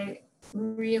dry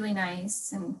really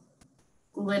nice and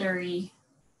glittery.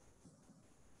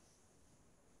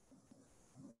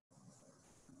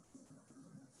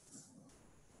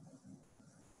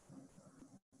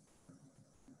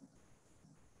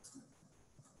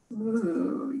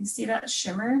 Ooh, you see that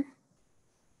shimmer?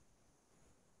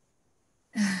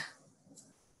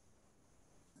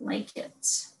 Like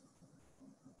it.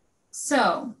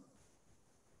 So,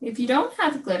 if you don't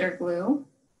have glitter glue,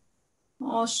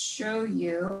 I'll show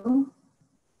you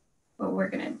what we're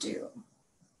gonna do.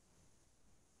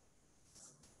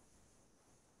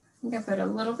 I think I put a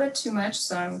little bit too much,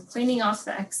 so I'm cleaning off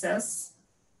the excess.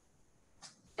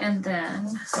 And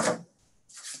then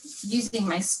using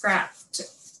my scrap to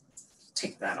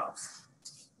take that off.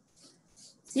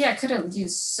 See, I could have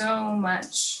used so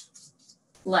much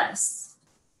less.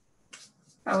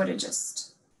 I would have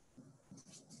just,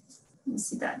 you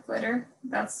see that glitter?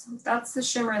 That's the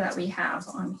shimmer that we have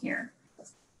on here.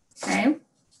 Okay,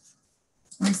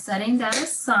 I'm setting that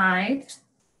aside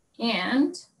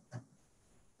and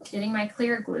getting my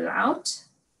clear glue out.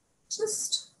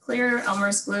 Just clear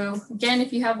Elmer's glue. Again,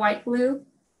 if you have white glue,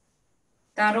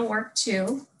 that'll work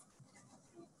too.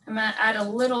 I'm gonna add a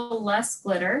little less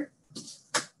glitter,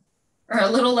 or a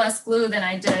little less glue than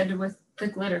I did with the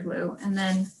glitter glue. And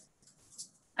then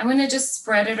I'm gonna just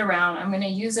spread it around. I'm gonna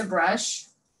use a brush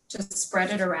to spread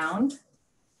it around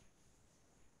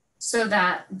so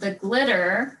that the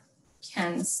glitter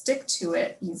can stick to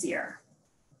it easier.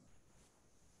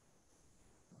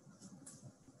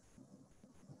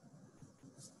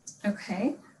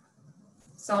 Okay,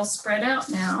 so I'll spread out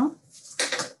now.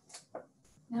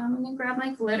 Now I'm gonna grab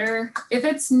my glitter. If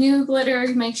it's new glitter,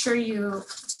 make sure you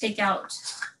take out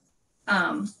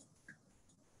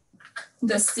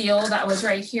the seal that was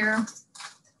right here.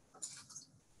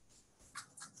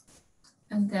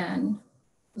 And then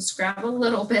just grab a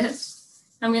little bit.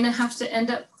 I'm gonna have to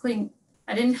end up cleaning.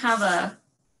 I don't have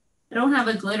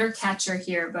a glitter catcher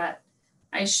here, but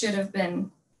I should have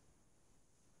been.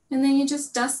 And then you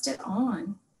just dust it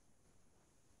on.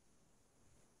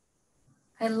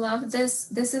 I love this.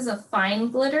 This is a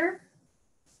fine glitter.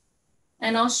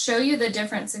 And I'll show you the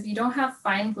difference if you don't have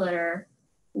fine glitter,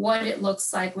 what it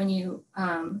looks like when you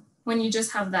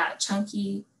just have that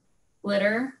chunky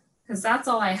glitter, because that's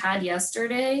all I had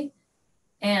yesterday.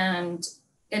 And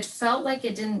it felt like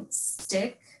it didn't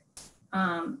stick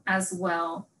as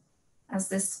well as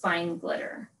this fine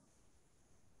glitter.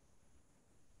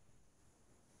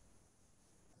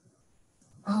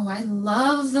 Oh, I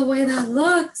love the way that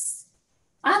looks.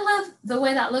 I love the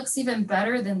way that looks even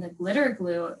better than the glitter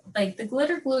glue. Like the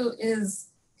glitter glue is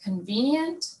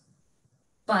convenient,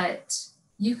 but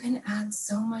you can add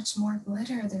so much more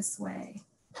glitter this way.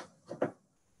 I'm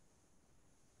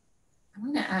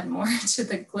gonna add more to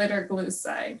the glitter glue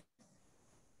side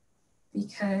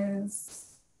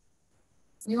because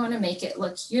we wanna make it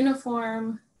look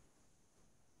uniform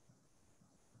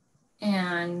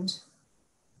and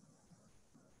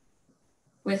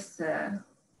with the,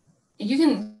 you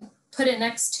can put it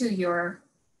next to your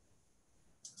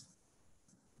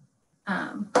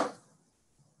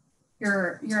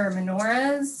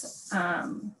menorahs,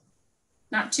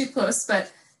 not too close,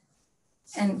 but,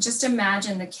 and just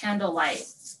imagine the candlelight,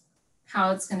 how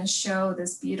it's gonna show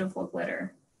this beautiful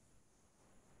glitter.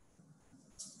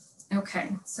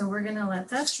 Okay, so we're gonna let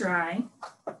that dry.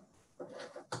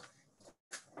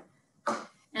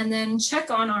 And then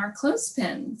check on our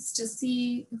clothespins to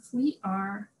see if we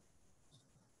are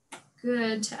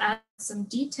good to add some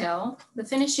detail, the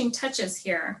finishing touches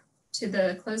here to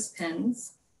the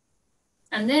clothespins.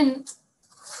 And then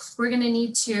we're gonna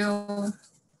need to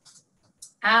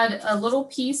add a little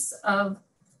piece of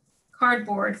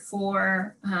cardboard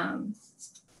for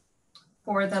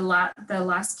the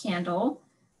last candle,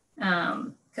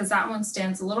 because that one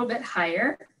stands a little bit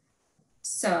higher.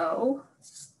 So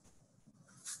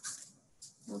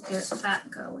we'll get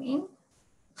that going.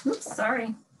 Oops,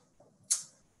 sorry.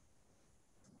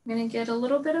 I'm gonna get a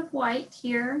little bit of white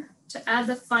here to add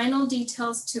the final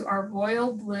details to our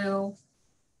royal blue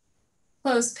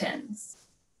clothespins.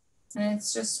 And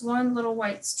it's just one little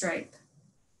white stripe.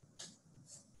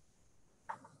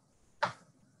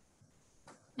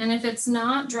 And if it's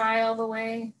not dry all the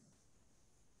way,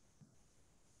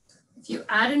 if you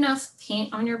add enough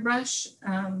paint on your brush,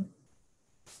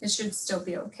 it should still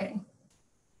be okay.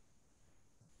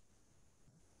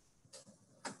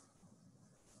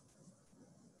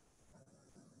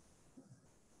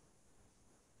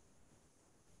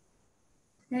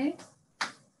 Okay.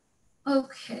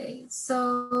 Okay,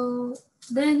 so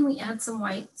Then we add some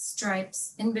white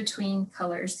stripes in between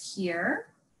colors here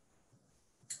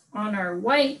on our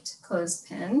white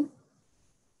clothespin.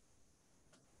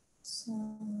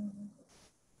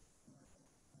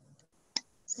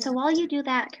 So while you do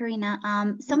that, Karina,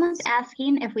 someone's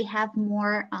asking if we have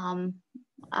more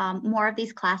of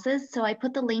these classes. So I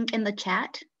put the link in the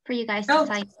chat for you guys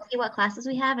to see what classes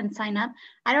we have and sign up.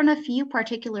 I don't know if you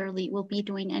particularly will be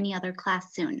doing any other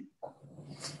class soon.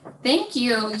 Thank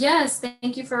you. Yes,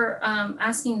 thank you for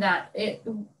asking that.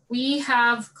 We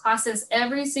have classes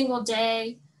every single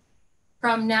day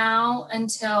from now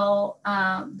until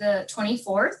the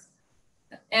 24th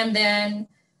and then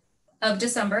of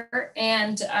December.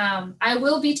 And I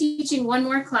will be teaching one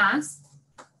more class,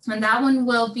 and that one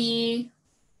will be,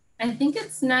 I think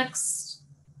it's next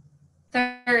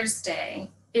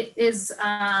Thursday. It is,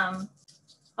 I'll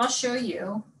show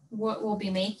you what we'll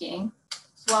be making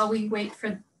while we wait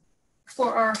for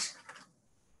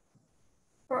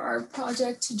our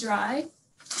project to dry.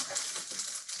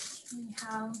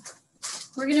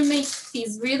 We're gonna make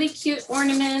these really cute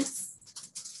ornaments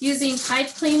using pipe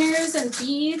cleaners and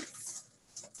beads.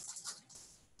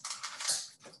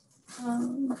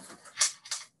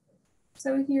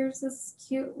 So here's this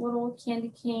cute little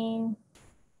candy cane.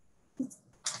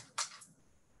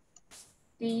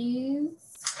 These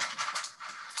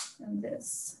and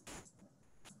this.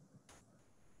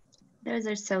 Those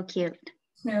are so cute.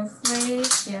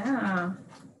 Snowflake, yeah.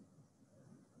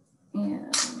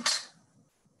 And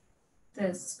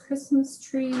this Christmas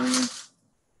tree.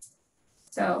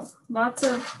 So lots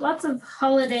of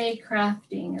holiday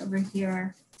crafting over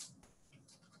here.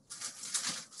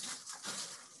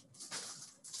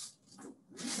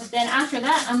 But then after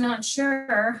that, I'm not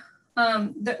sure.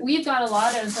 That we've got a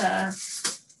lot of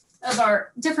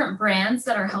our different brands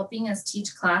that are helping us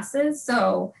teach classes.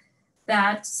 So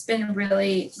that's been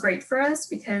really great for us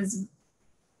because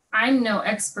I'm no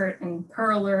expert in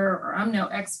perler, or I'm no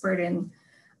expert in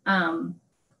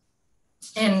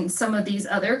some of these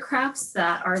other crafts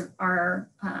that our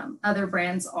other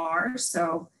brands are.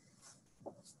 So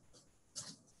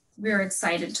we're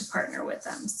excited to partner with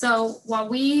them. So while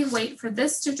we wait for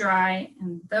this to dry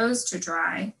and those to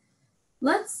dry,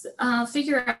 let's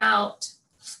figure out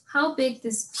how big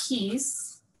this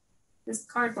piece, this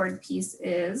cardboard piece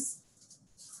is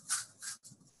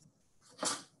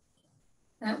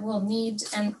that we'll need,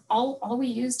 and all we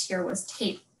used here was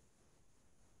tape.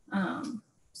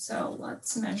 So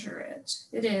let's measure it.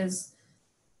 It is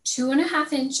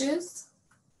 2.5 inches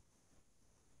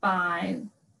by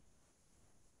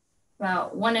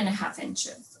about 1.5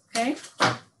 inches, okay?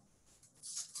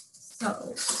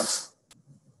 So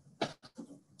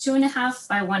 2.5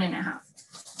 by 1.5.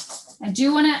 I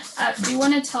do want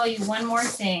to tell you one more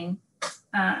thing.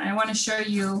 I want to show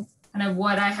you kind of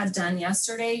what I had done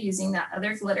yesterday using that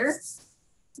other glitter.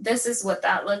 This is what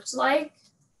that looked like.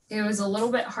 It was a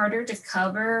little bit harder to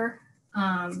cover.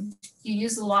 You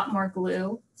use a lot more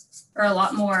glue or a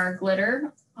lot more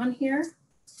glitter on here.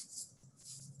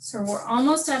 So we're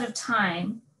almost out of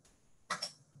time.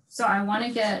 So I want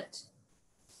to get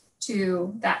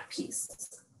to that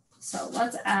piece. So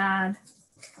let's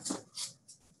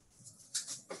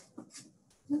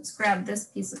grab this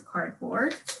piece of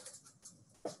cardboard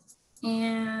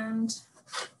and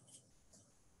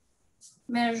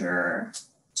measure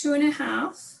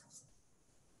 2.5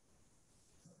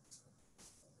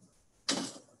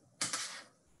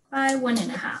 by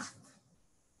 1.5.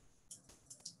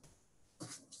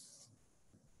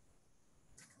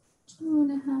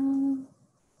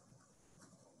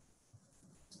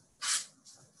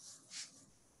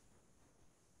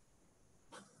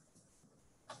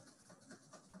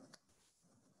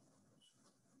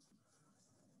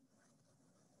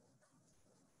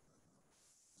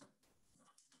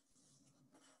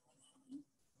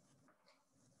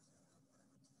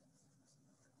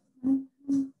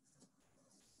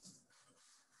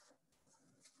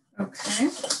 Okay.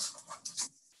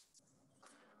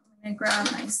 I'm gonna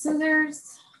grab my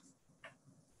scissors.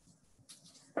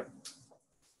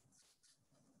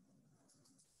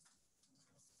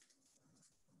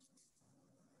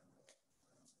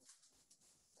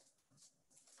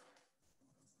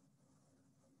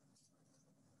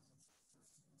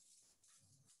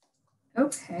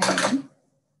 Okay.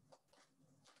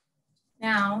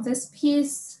 Now this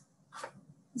piece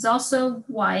is also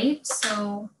white,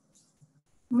 so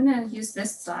I'm gonna use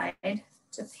this side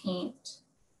to paint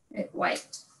it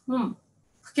white. Look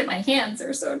at my hands,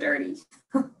 they're so dirty.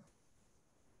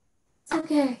 It's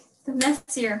okay, the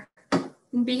messier. I'm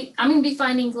gonna be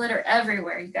finding glitter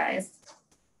everywhere, you guys.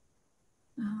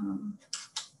 Let's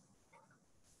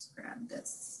grab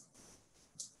this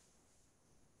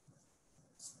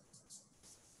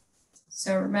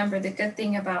So remember, the good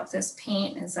thing about this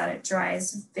paint is that it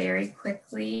dries very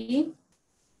quickly.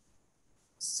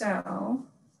 So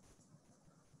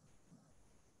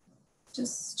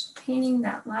just painting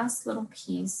that last little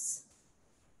piece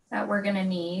that we're gonna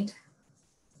need.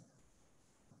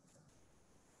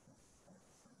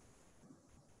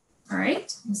 All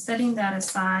right, I'm setting that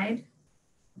aside.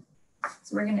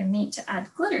 So we're gonna need to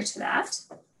add glitter to that.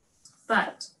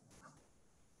 But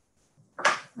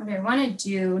what I wanna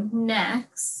do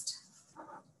next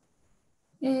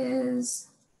is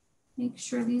make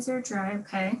sure these are dry,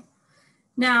 okay?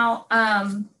 Now,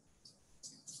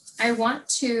 I want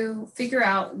to figure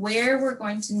out where we're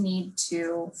going to need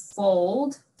to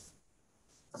fold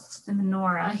the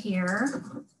menorah here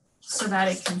so that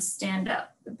it can stand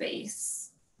up the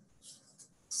base.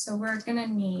 So we're gonna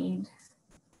need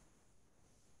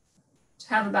to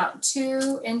have about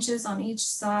 2 inches on each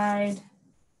side.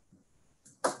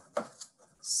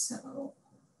 So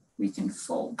we can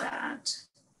fold that.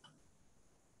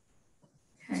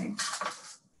 Okay.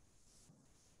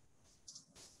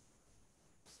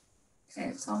 Okay,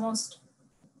 it's almost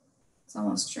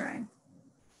dry.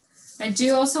 I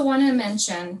do also want to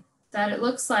mention that it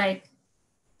looks like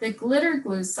the glitter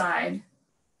glue side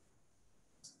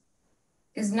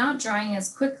is not drying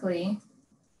as quickly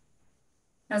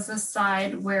as the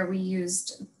side where we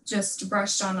just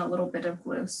brushed on a little bit of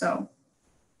glue. So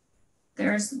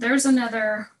there's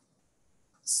another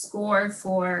score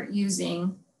for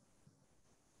using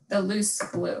the loose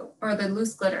glue or the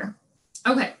loose glitter.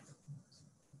 Okay,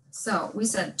 so we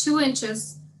said 2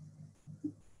 inches.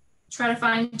 Try to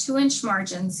find 2-inch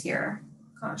margins here.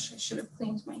 Gosh, I should have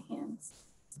cleaned my hands.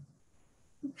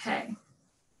 Okay.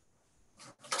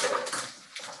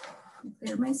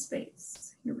 Clear my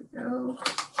space. Here we go.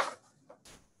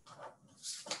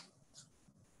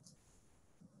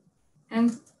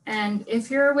 And if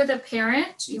you're with a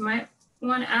parent, you might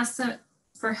want to ask them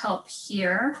for help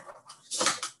here.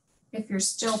 If you're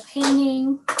still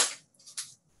painting.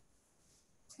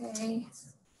 Okay.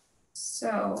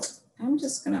 So I'm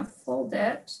just gonna fold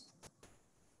it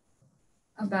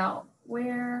about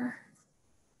where,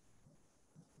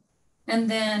 and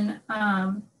then,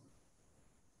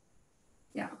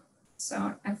 yeah,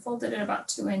 so I folded it about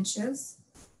 2 inches.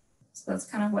 So that's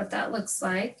kind of what that looks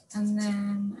like. And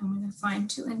then I'm gonna find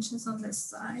 2 inches on this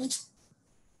side.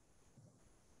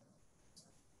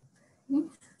 Okay.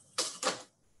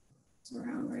 It's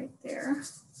around right there.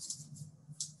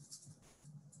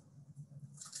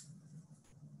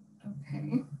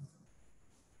 Okay.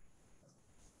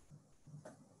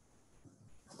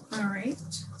 All right,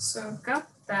 so I've got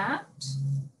that.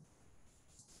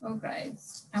 Oh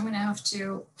guys, I'm gonna have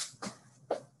to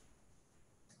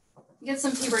get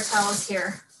some paper towels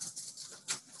here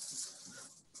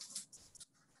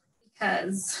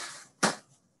because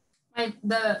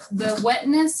the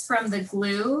wetness from the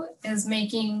glue is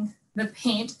making the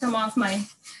paint come off my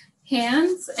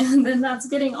hands, and then that's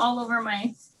getting all over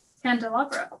my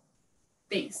candelabra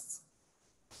base.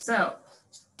 So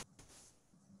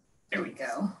there we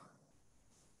go.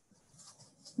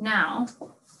 Now,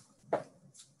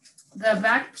 the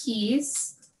back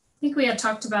piece, I think we had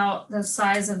talked about the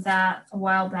size of that a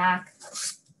while back.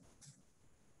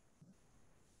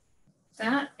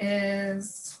 That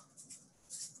is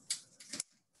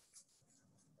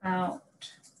about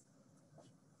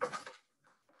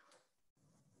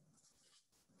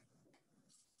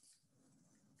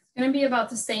going to be about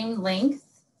the same length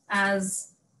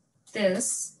as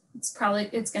this. It's going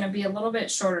to be a little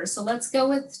bit shorter. So let's go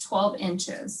with 12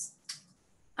 inches.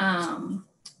 And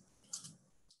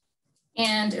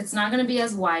it's not going to be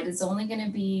as wide. It's only going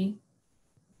to be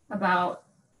about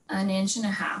 1.5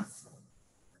 inches.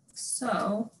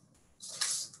 So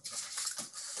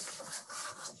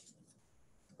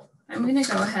I'm going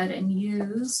to go ahead and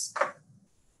use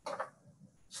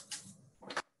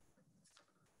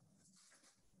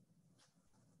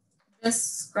this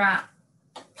scrap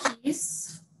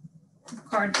piece of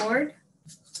cardboard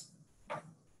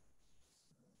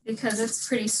because it's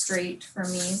pretty straight for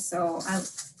me, so I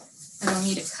don't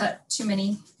need to cut too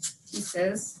many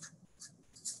pieces.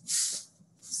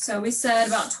 So we said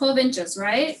about 12 inches,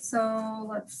 right? So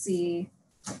let's see,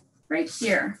 right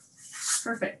here,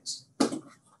 perfect.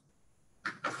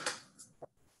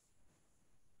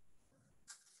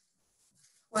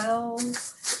 12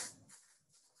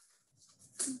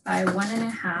 by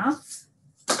 1.5.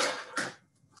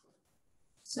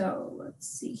 So let's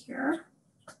see here.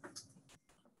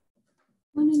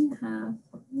 1.5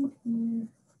 right here.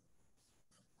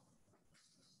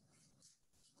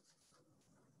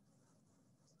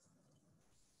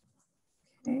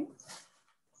 Okay.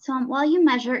 So while you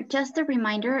measure, just a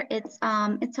reminder, it's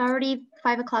already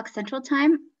 5 o'clock Central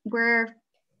Time. We're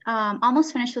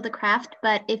almost finished with the craft,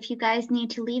 but if you guys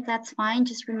need to leave, that's fine.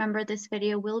 Just remember this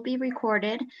video will be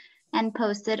recorded and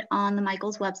posted on the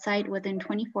Michaels website within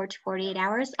 24 to 48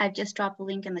 hours. I've just dropped the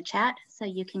link in the chat, so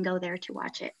you can go there to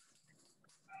watch it.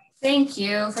 Thank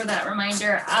you for that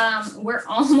reminder. We're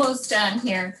almost done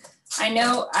here. I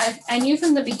know I knew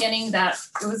from the beginning that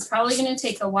it was probably going to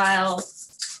take a while,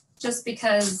 just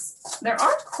because there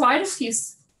are quite a few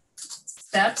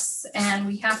steps and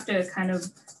we have to kind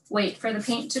of wait for the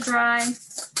paint to dry.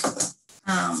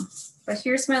 But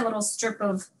here's my little strip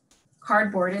of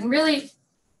cardboard, and really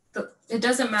it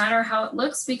doesn't matter how it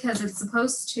looks because it's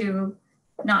supposed to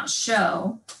not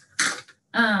show.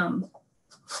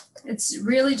 It's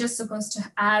really just supposed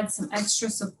to add some extra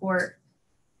support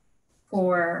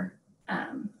for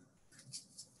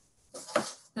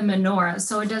the menorah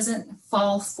so it doesn't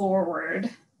fall forward.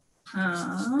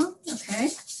 Okay,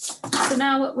 so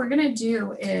now what we're gonna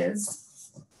do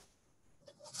is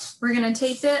we're gonna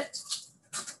tape it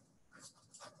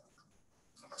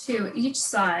to each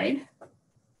side.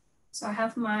 So I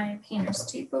have my painter's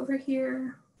tape over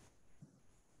here.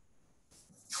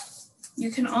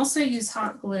 You can also use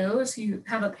hot glue if you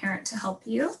have a parent to help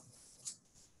you.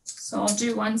 So I'll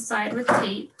do one side with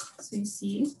tape, so you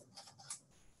see.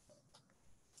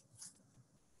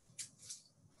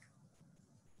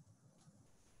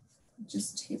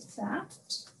 Just tape that.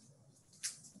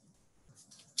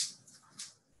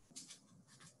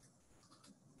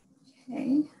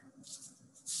 Okay.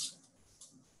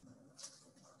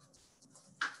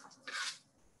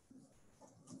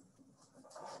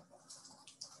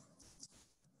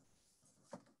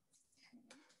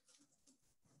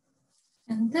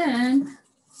 And then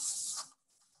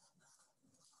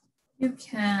you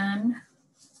can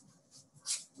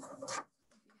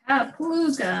have a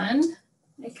glue gun.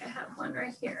 Like I have one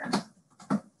right here.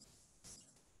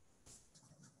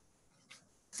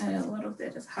 And a little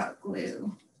bit of hot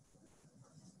glue.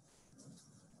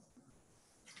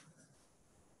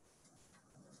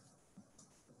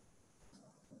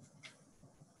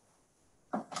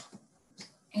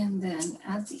 And then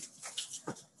add the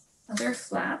other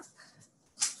flap.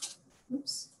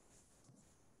 Oops.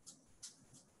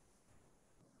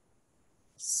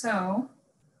 So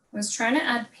I was trying to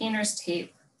add painter's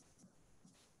tape,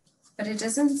 but it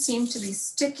doesn't seem to be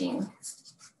sticking.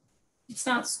 It's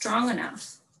not strong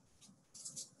enough.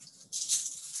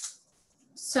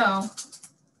 So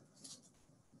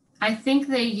I think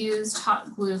they used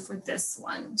hot glue for this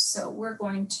one. So we're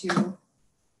going to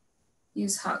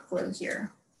use hot glue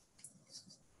here.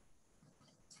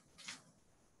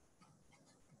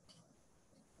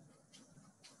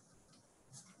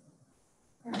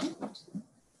 All right.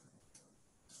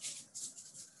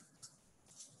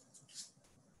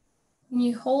 And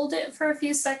you hold it for a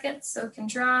few seconds so it can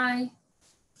dry.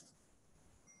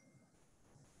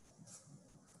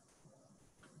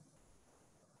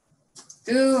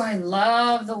 Ooh, I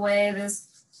love the way this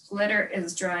glitter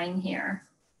is drying here.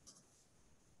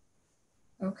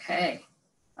 Okay.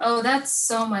 Oh, that's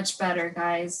so much better,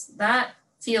 guys. That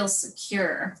feels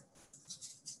secure.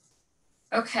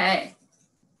 Okay.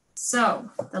 So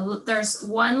there's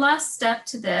one last step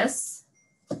to this.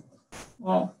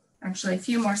 Well, actually a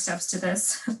few more steps to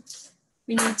this.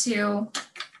 We need to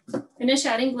finish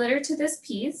adding glitter to this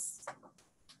piece,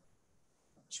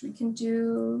 which we can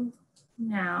do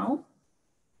now.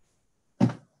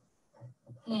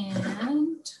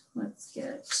 And let's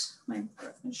get my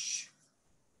brush.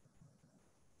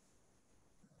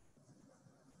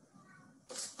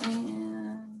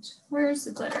 And where's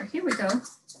the glitter? Here we go.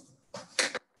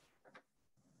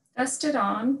 Dust it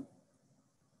on.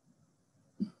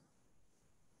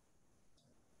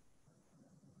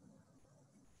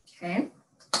 Okay.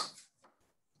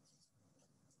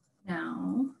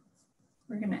 Now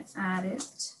we're gonna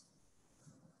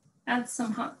add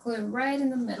some hot glue right in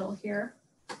the middle here.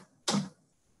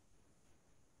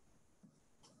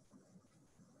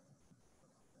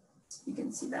 You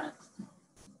can see that.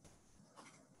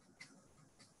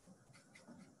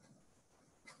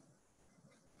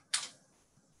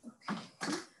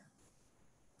 Okay.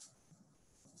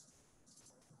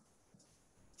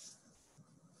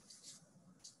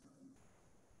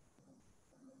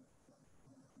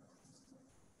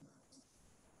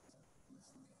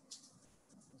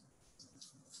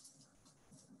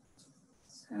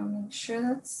 So make sure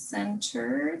that's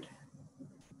centered.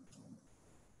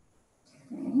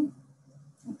 Okay,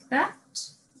 like that.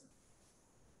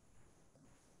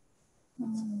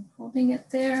 And holding it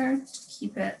there to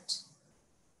keep it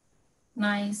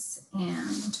nice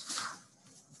and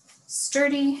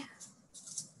sturdy.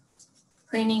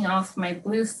 Cleaning off my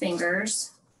blue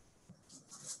fingers.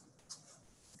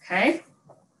 Okay,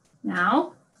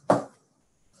 now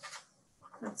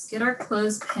let's get our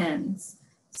clothespins.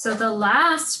 So the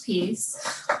last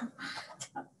piece,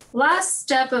 last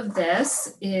step of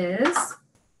this is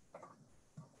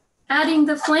adding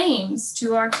the flames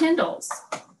to our candles.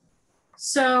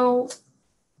 So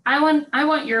I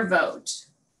want your vote.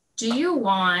 Do you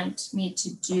want me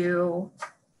to do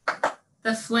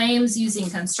the flames using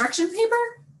construction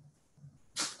paper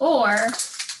or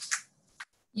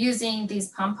using these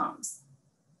pom-poms?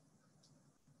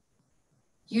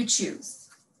 You choose.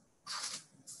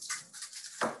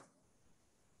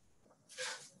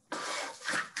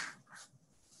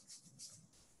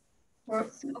 So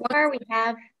far we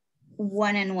have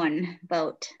 1-1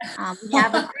 vote. We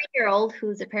have a 3-year-old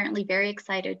who's apparently very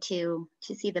excited to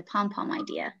see the pom-pom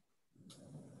idea.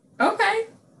 Okay.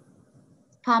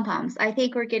 Pom-poms. I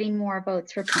think we're getting more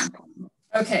votes for pom-pom.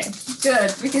 Okay,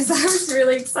 good, because I was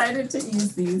really excited to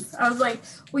use these. I was like,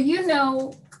 well, you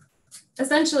know,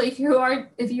 essentially if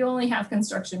you only have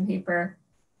construction paper,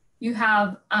 you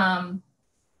have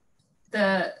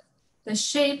the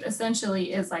shape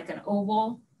essentially is like an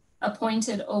oval, a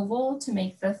pointed oval to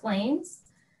make the flames.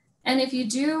 And if you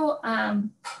do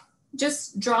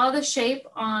just draw the shape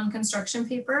on construction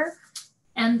paper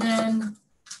and then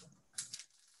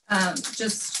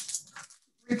just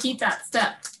repeat that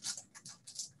step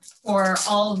for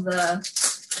all of the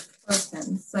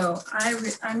clothespins. So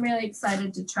I'm really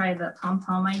excited to try the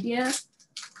pom-pom idea.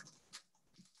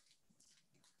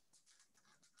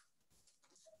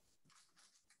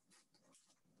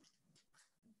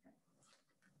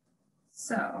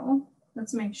 So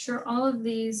let's make sure all of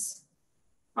these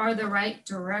are the right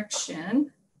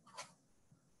direction.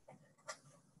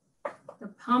 The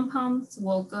pom-poms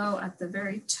will go at the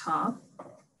very top,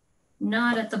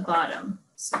 not at the bottom.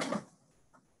 So,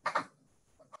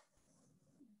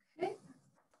 okay.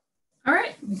 All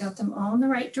right, we got them all in the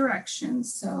right direction.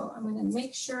 So I'm gonna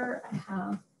make sure I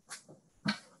have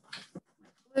my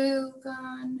glue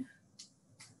gun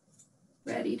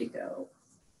ready to go.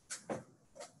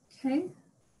 Okay.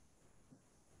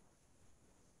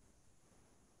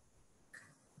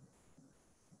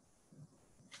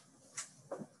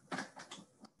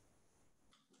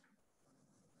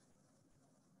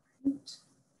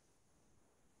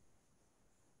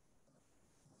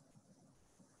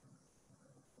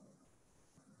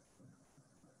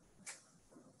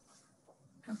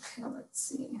 Okay, let's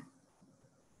see.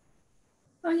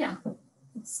 Oh yeah,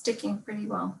 it's sticking pretty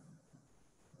well.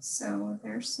 So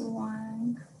there's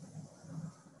one.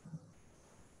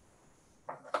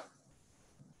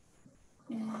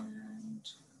 And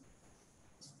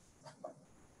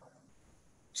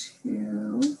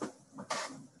 2.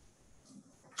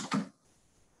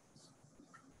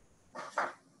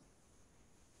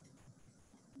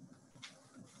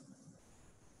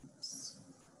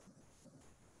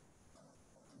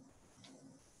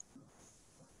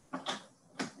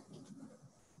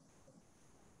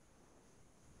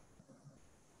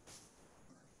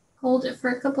 Hold it for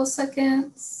a couple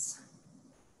seconds.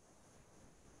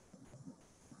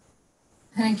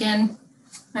 And again,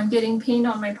 I'm getting paint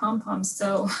on my pom-poms,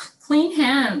 so clean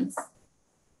hands.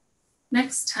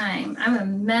 Next time, I'm a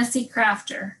messy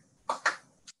crafter.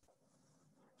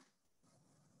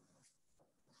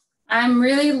 I'm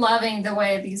really loving the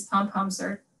way these pom-poms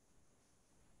are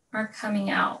coming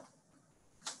out.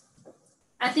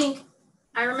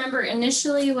 I remember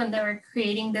initially when they were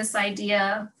creating this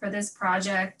idea for this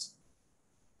project,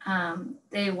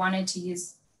 they wanted to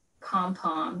use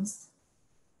pom-poms.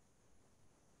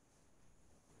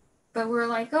 But we're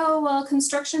like, oh, well,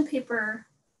 construction paper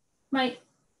might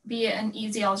be an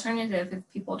easy alternative if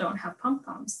people don't have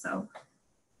pom-poms. So,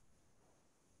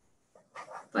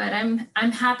 but I'm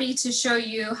happy to show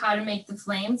you how to make the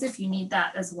flames if you need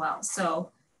that as well.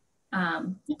 So,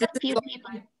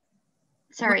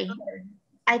 sorry,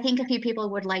 I think a few people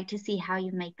would like to see how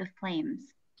you make the flames.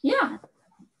 Yeah.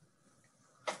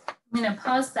 I'm gonna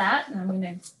pause that and I'm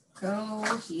gonna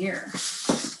go here.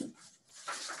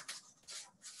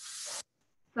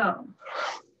 So,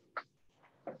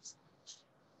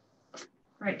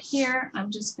 right here, I'm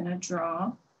just gonna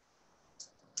draw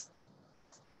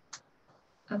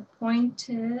a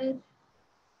pointed,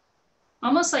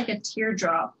 almost like a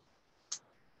teardrop.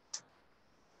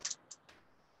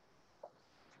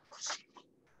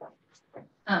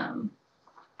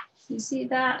 You see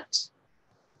that? It's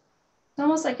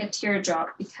almost like a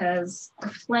teardrop because the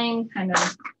flame kind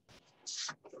of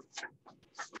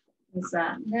is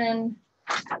that. And then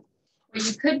what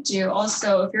you could do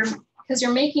also, because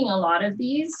you're making a lot of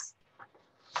these,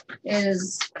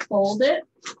 is fold it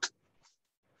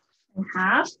in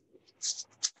half.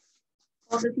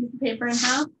 Fold the piece of paper in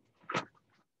half.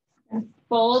 And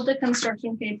fold the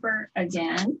construction paper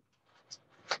again.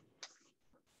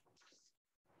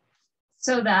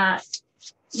 So that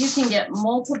you can get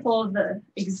multiple of the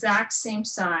exact same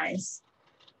size.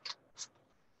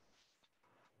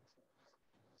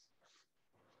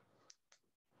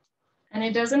 And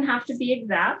it doesn't have to be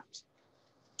exact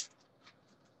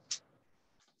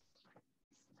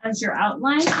as your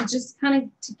outline. It's just kind of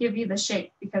to give you the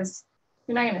shape, because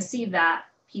you're not going to see that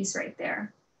piece right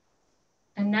there.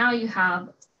 And now you have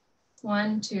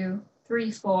 1, 2,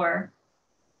 3, 4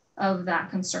 of that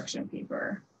construction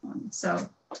paper. So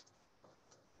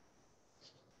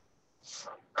does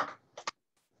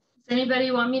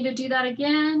anybody want me to do that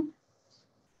again?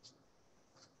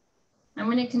 I'm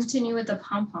going to continue with the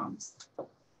pom-poms.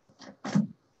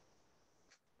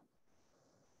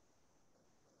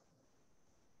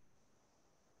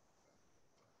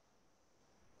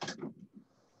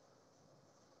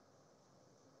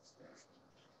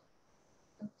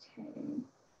 Okay.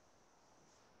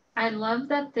 I love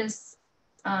that this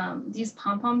these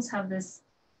pom-poms have this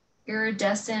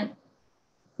iridescent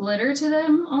glitter to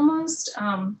them almost,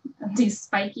 these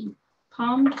spiky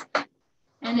poms,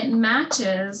 and it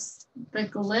matches the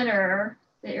glitter,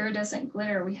 the iridescent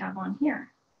glitter we have on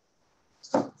here.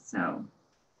 So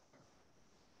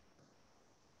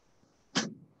all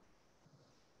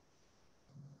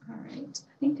right,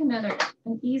 I think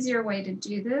an easier way to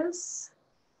do this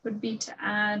would be to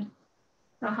add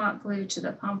the hot glue to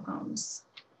the pom-poms.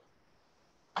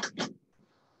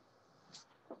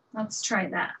 Let's try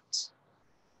that.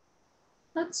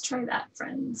 Let's try that,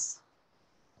 friends.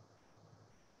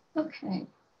 Okay.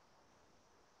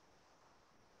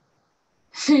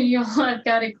 I've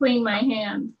got to clean my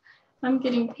hands. I'm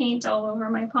getting paint all over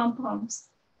my pom-poms.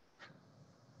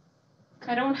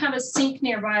 I don't have a sink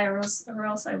nearby, or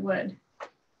else I would.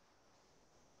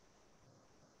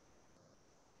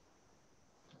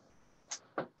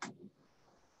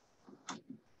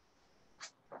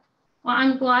 Well,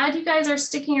 I'm glad you guys are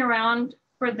sticking around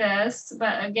for this,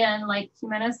 but again, like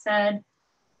Jimena said,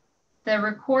 the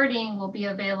recording will be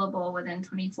available within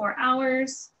 24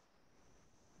 hours.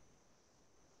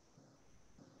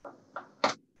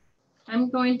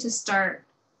 I'm going to start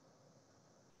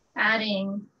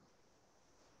adding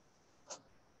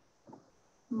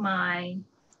my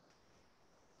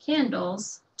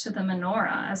candles to the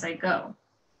menorah as I go.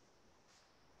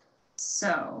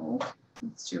 So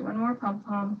let's do one more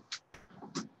pom-pom.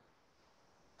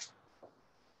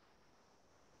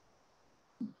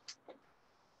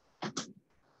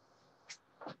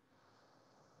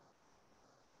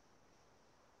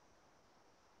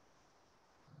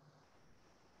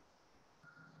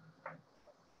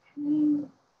 Okay.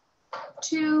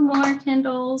 2 more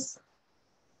candles,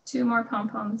 2 more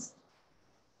pom-poms.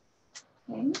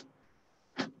 Okay.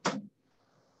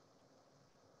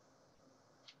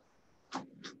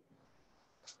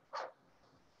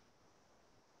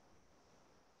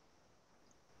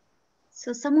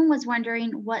 So someone was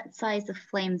wondering what size the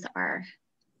flames are.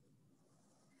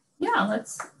 Yeah,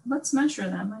 let's measure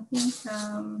them. I think,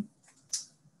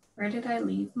 where did I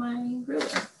leave my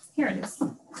ruler? Here it is.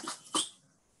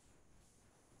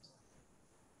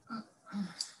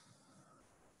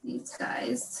 These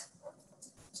guys,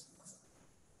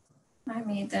 I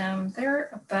made them,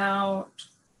 they're about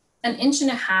 1.5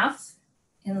 inches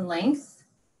in length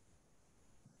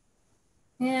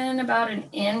and about 1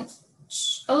 inch,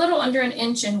 a little under 1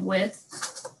 inch in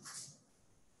width.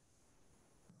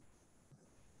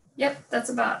 Yep, that's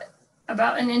about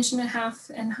 1.5 inches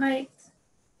in height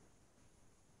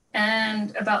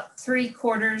and about 3/4,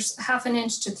 1/2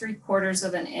 inch to 3/4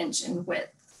 of an inch in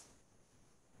width.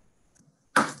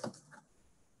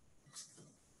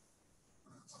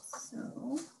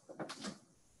 So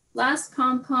last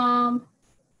pom-pom,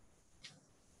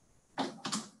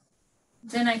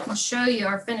 then I can show you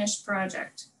our finished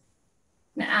project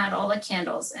and add all the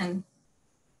candles. And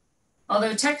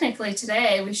although technically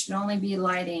today we should only be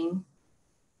lighting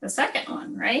the second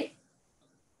one, right?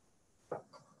 I'm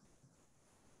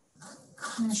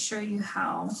going to show you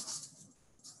how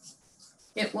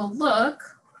it will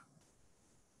look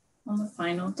on the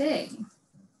final day.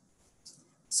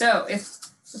 So if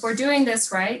we're doing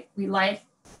this right, we light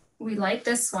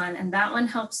this one, and that one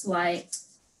helps light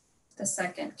the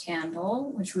second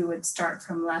candle, which we would start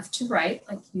from left to right,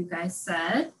 like you guys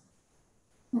said.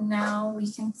 And now we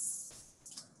can,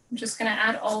 I'm just going to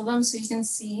add all of them so you can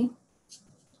see.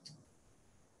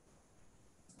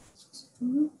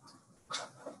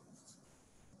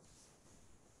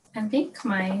 I think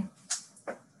my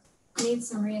Need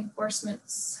some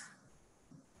reinforcements.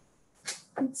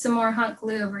 Need some more hot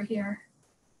glue over here.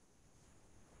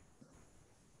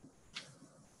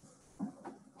 I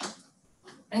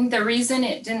think the reason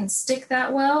it didn't stick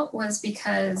that well was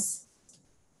because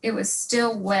it was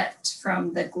still wet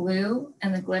from the glue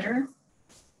and the glitter.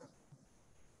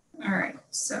 All right,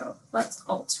 so let's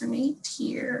alternate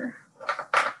here.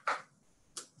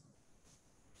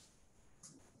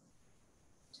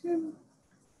 And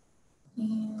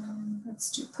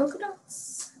let's do polka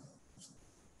dots.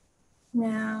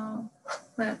 Now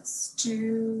let's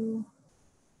do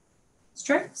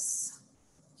stripes.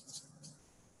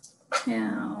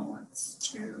 Now let's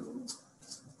do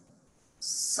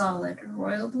solid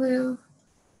royal blue.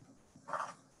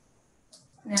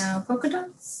 Now polka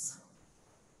dots.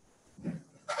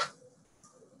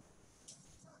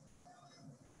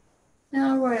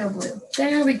 Now royal blue.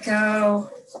 There we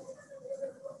go.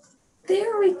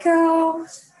 There we go.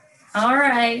 All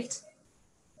right.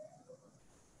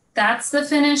 That's the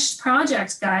finished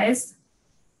project, guys.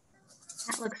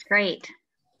 That looks great.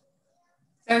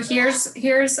 So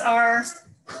here's our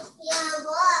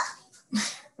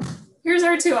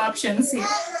two options here.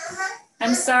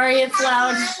 I'm sorry it's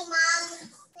loud.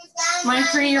 My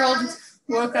 3-year-old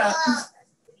woke up.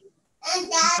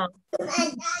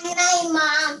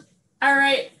 All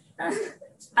right.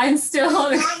 I'm still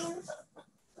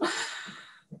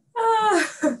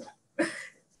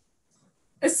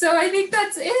so I think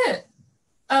that's it.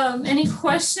 Any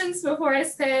questions before I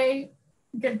say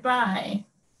goodbye?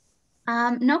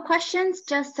 No questions,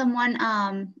 just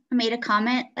someone made a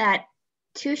comment that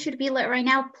 2 should be lit right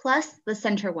now plus the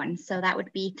center one. So that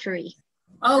would be 3.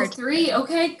 Oh, 3.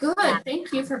 Okay, good. Yeah.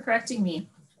 Thank you for correcting me.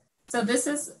 So this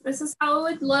is how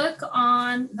it would look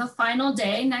on the final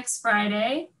day, next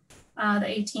Friday, the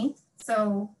 18th.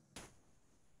 So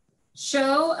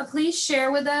please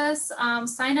share with us,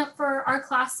 sign up for our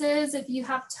classes if you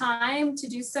have time to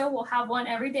do so. We'll have one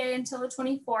every day until the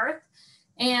 24th.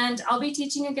 And I'll be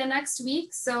teaching again next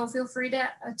week. So feel free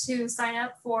to sign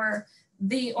up for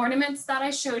the ornaments that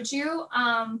I showed you.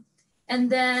 And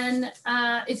then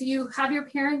if you have your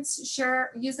parents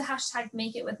use the hashtag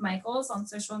 #MakeItWithMichaels on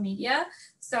social media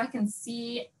so I can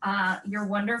see your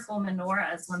wonderful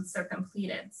menorahs once they're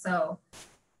completed. So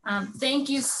thank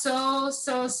you so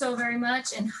very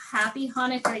much, and happy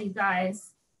Hanukkah, you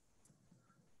guys.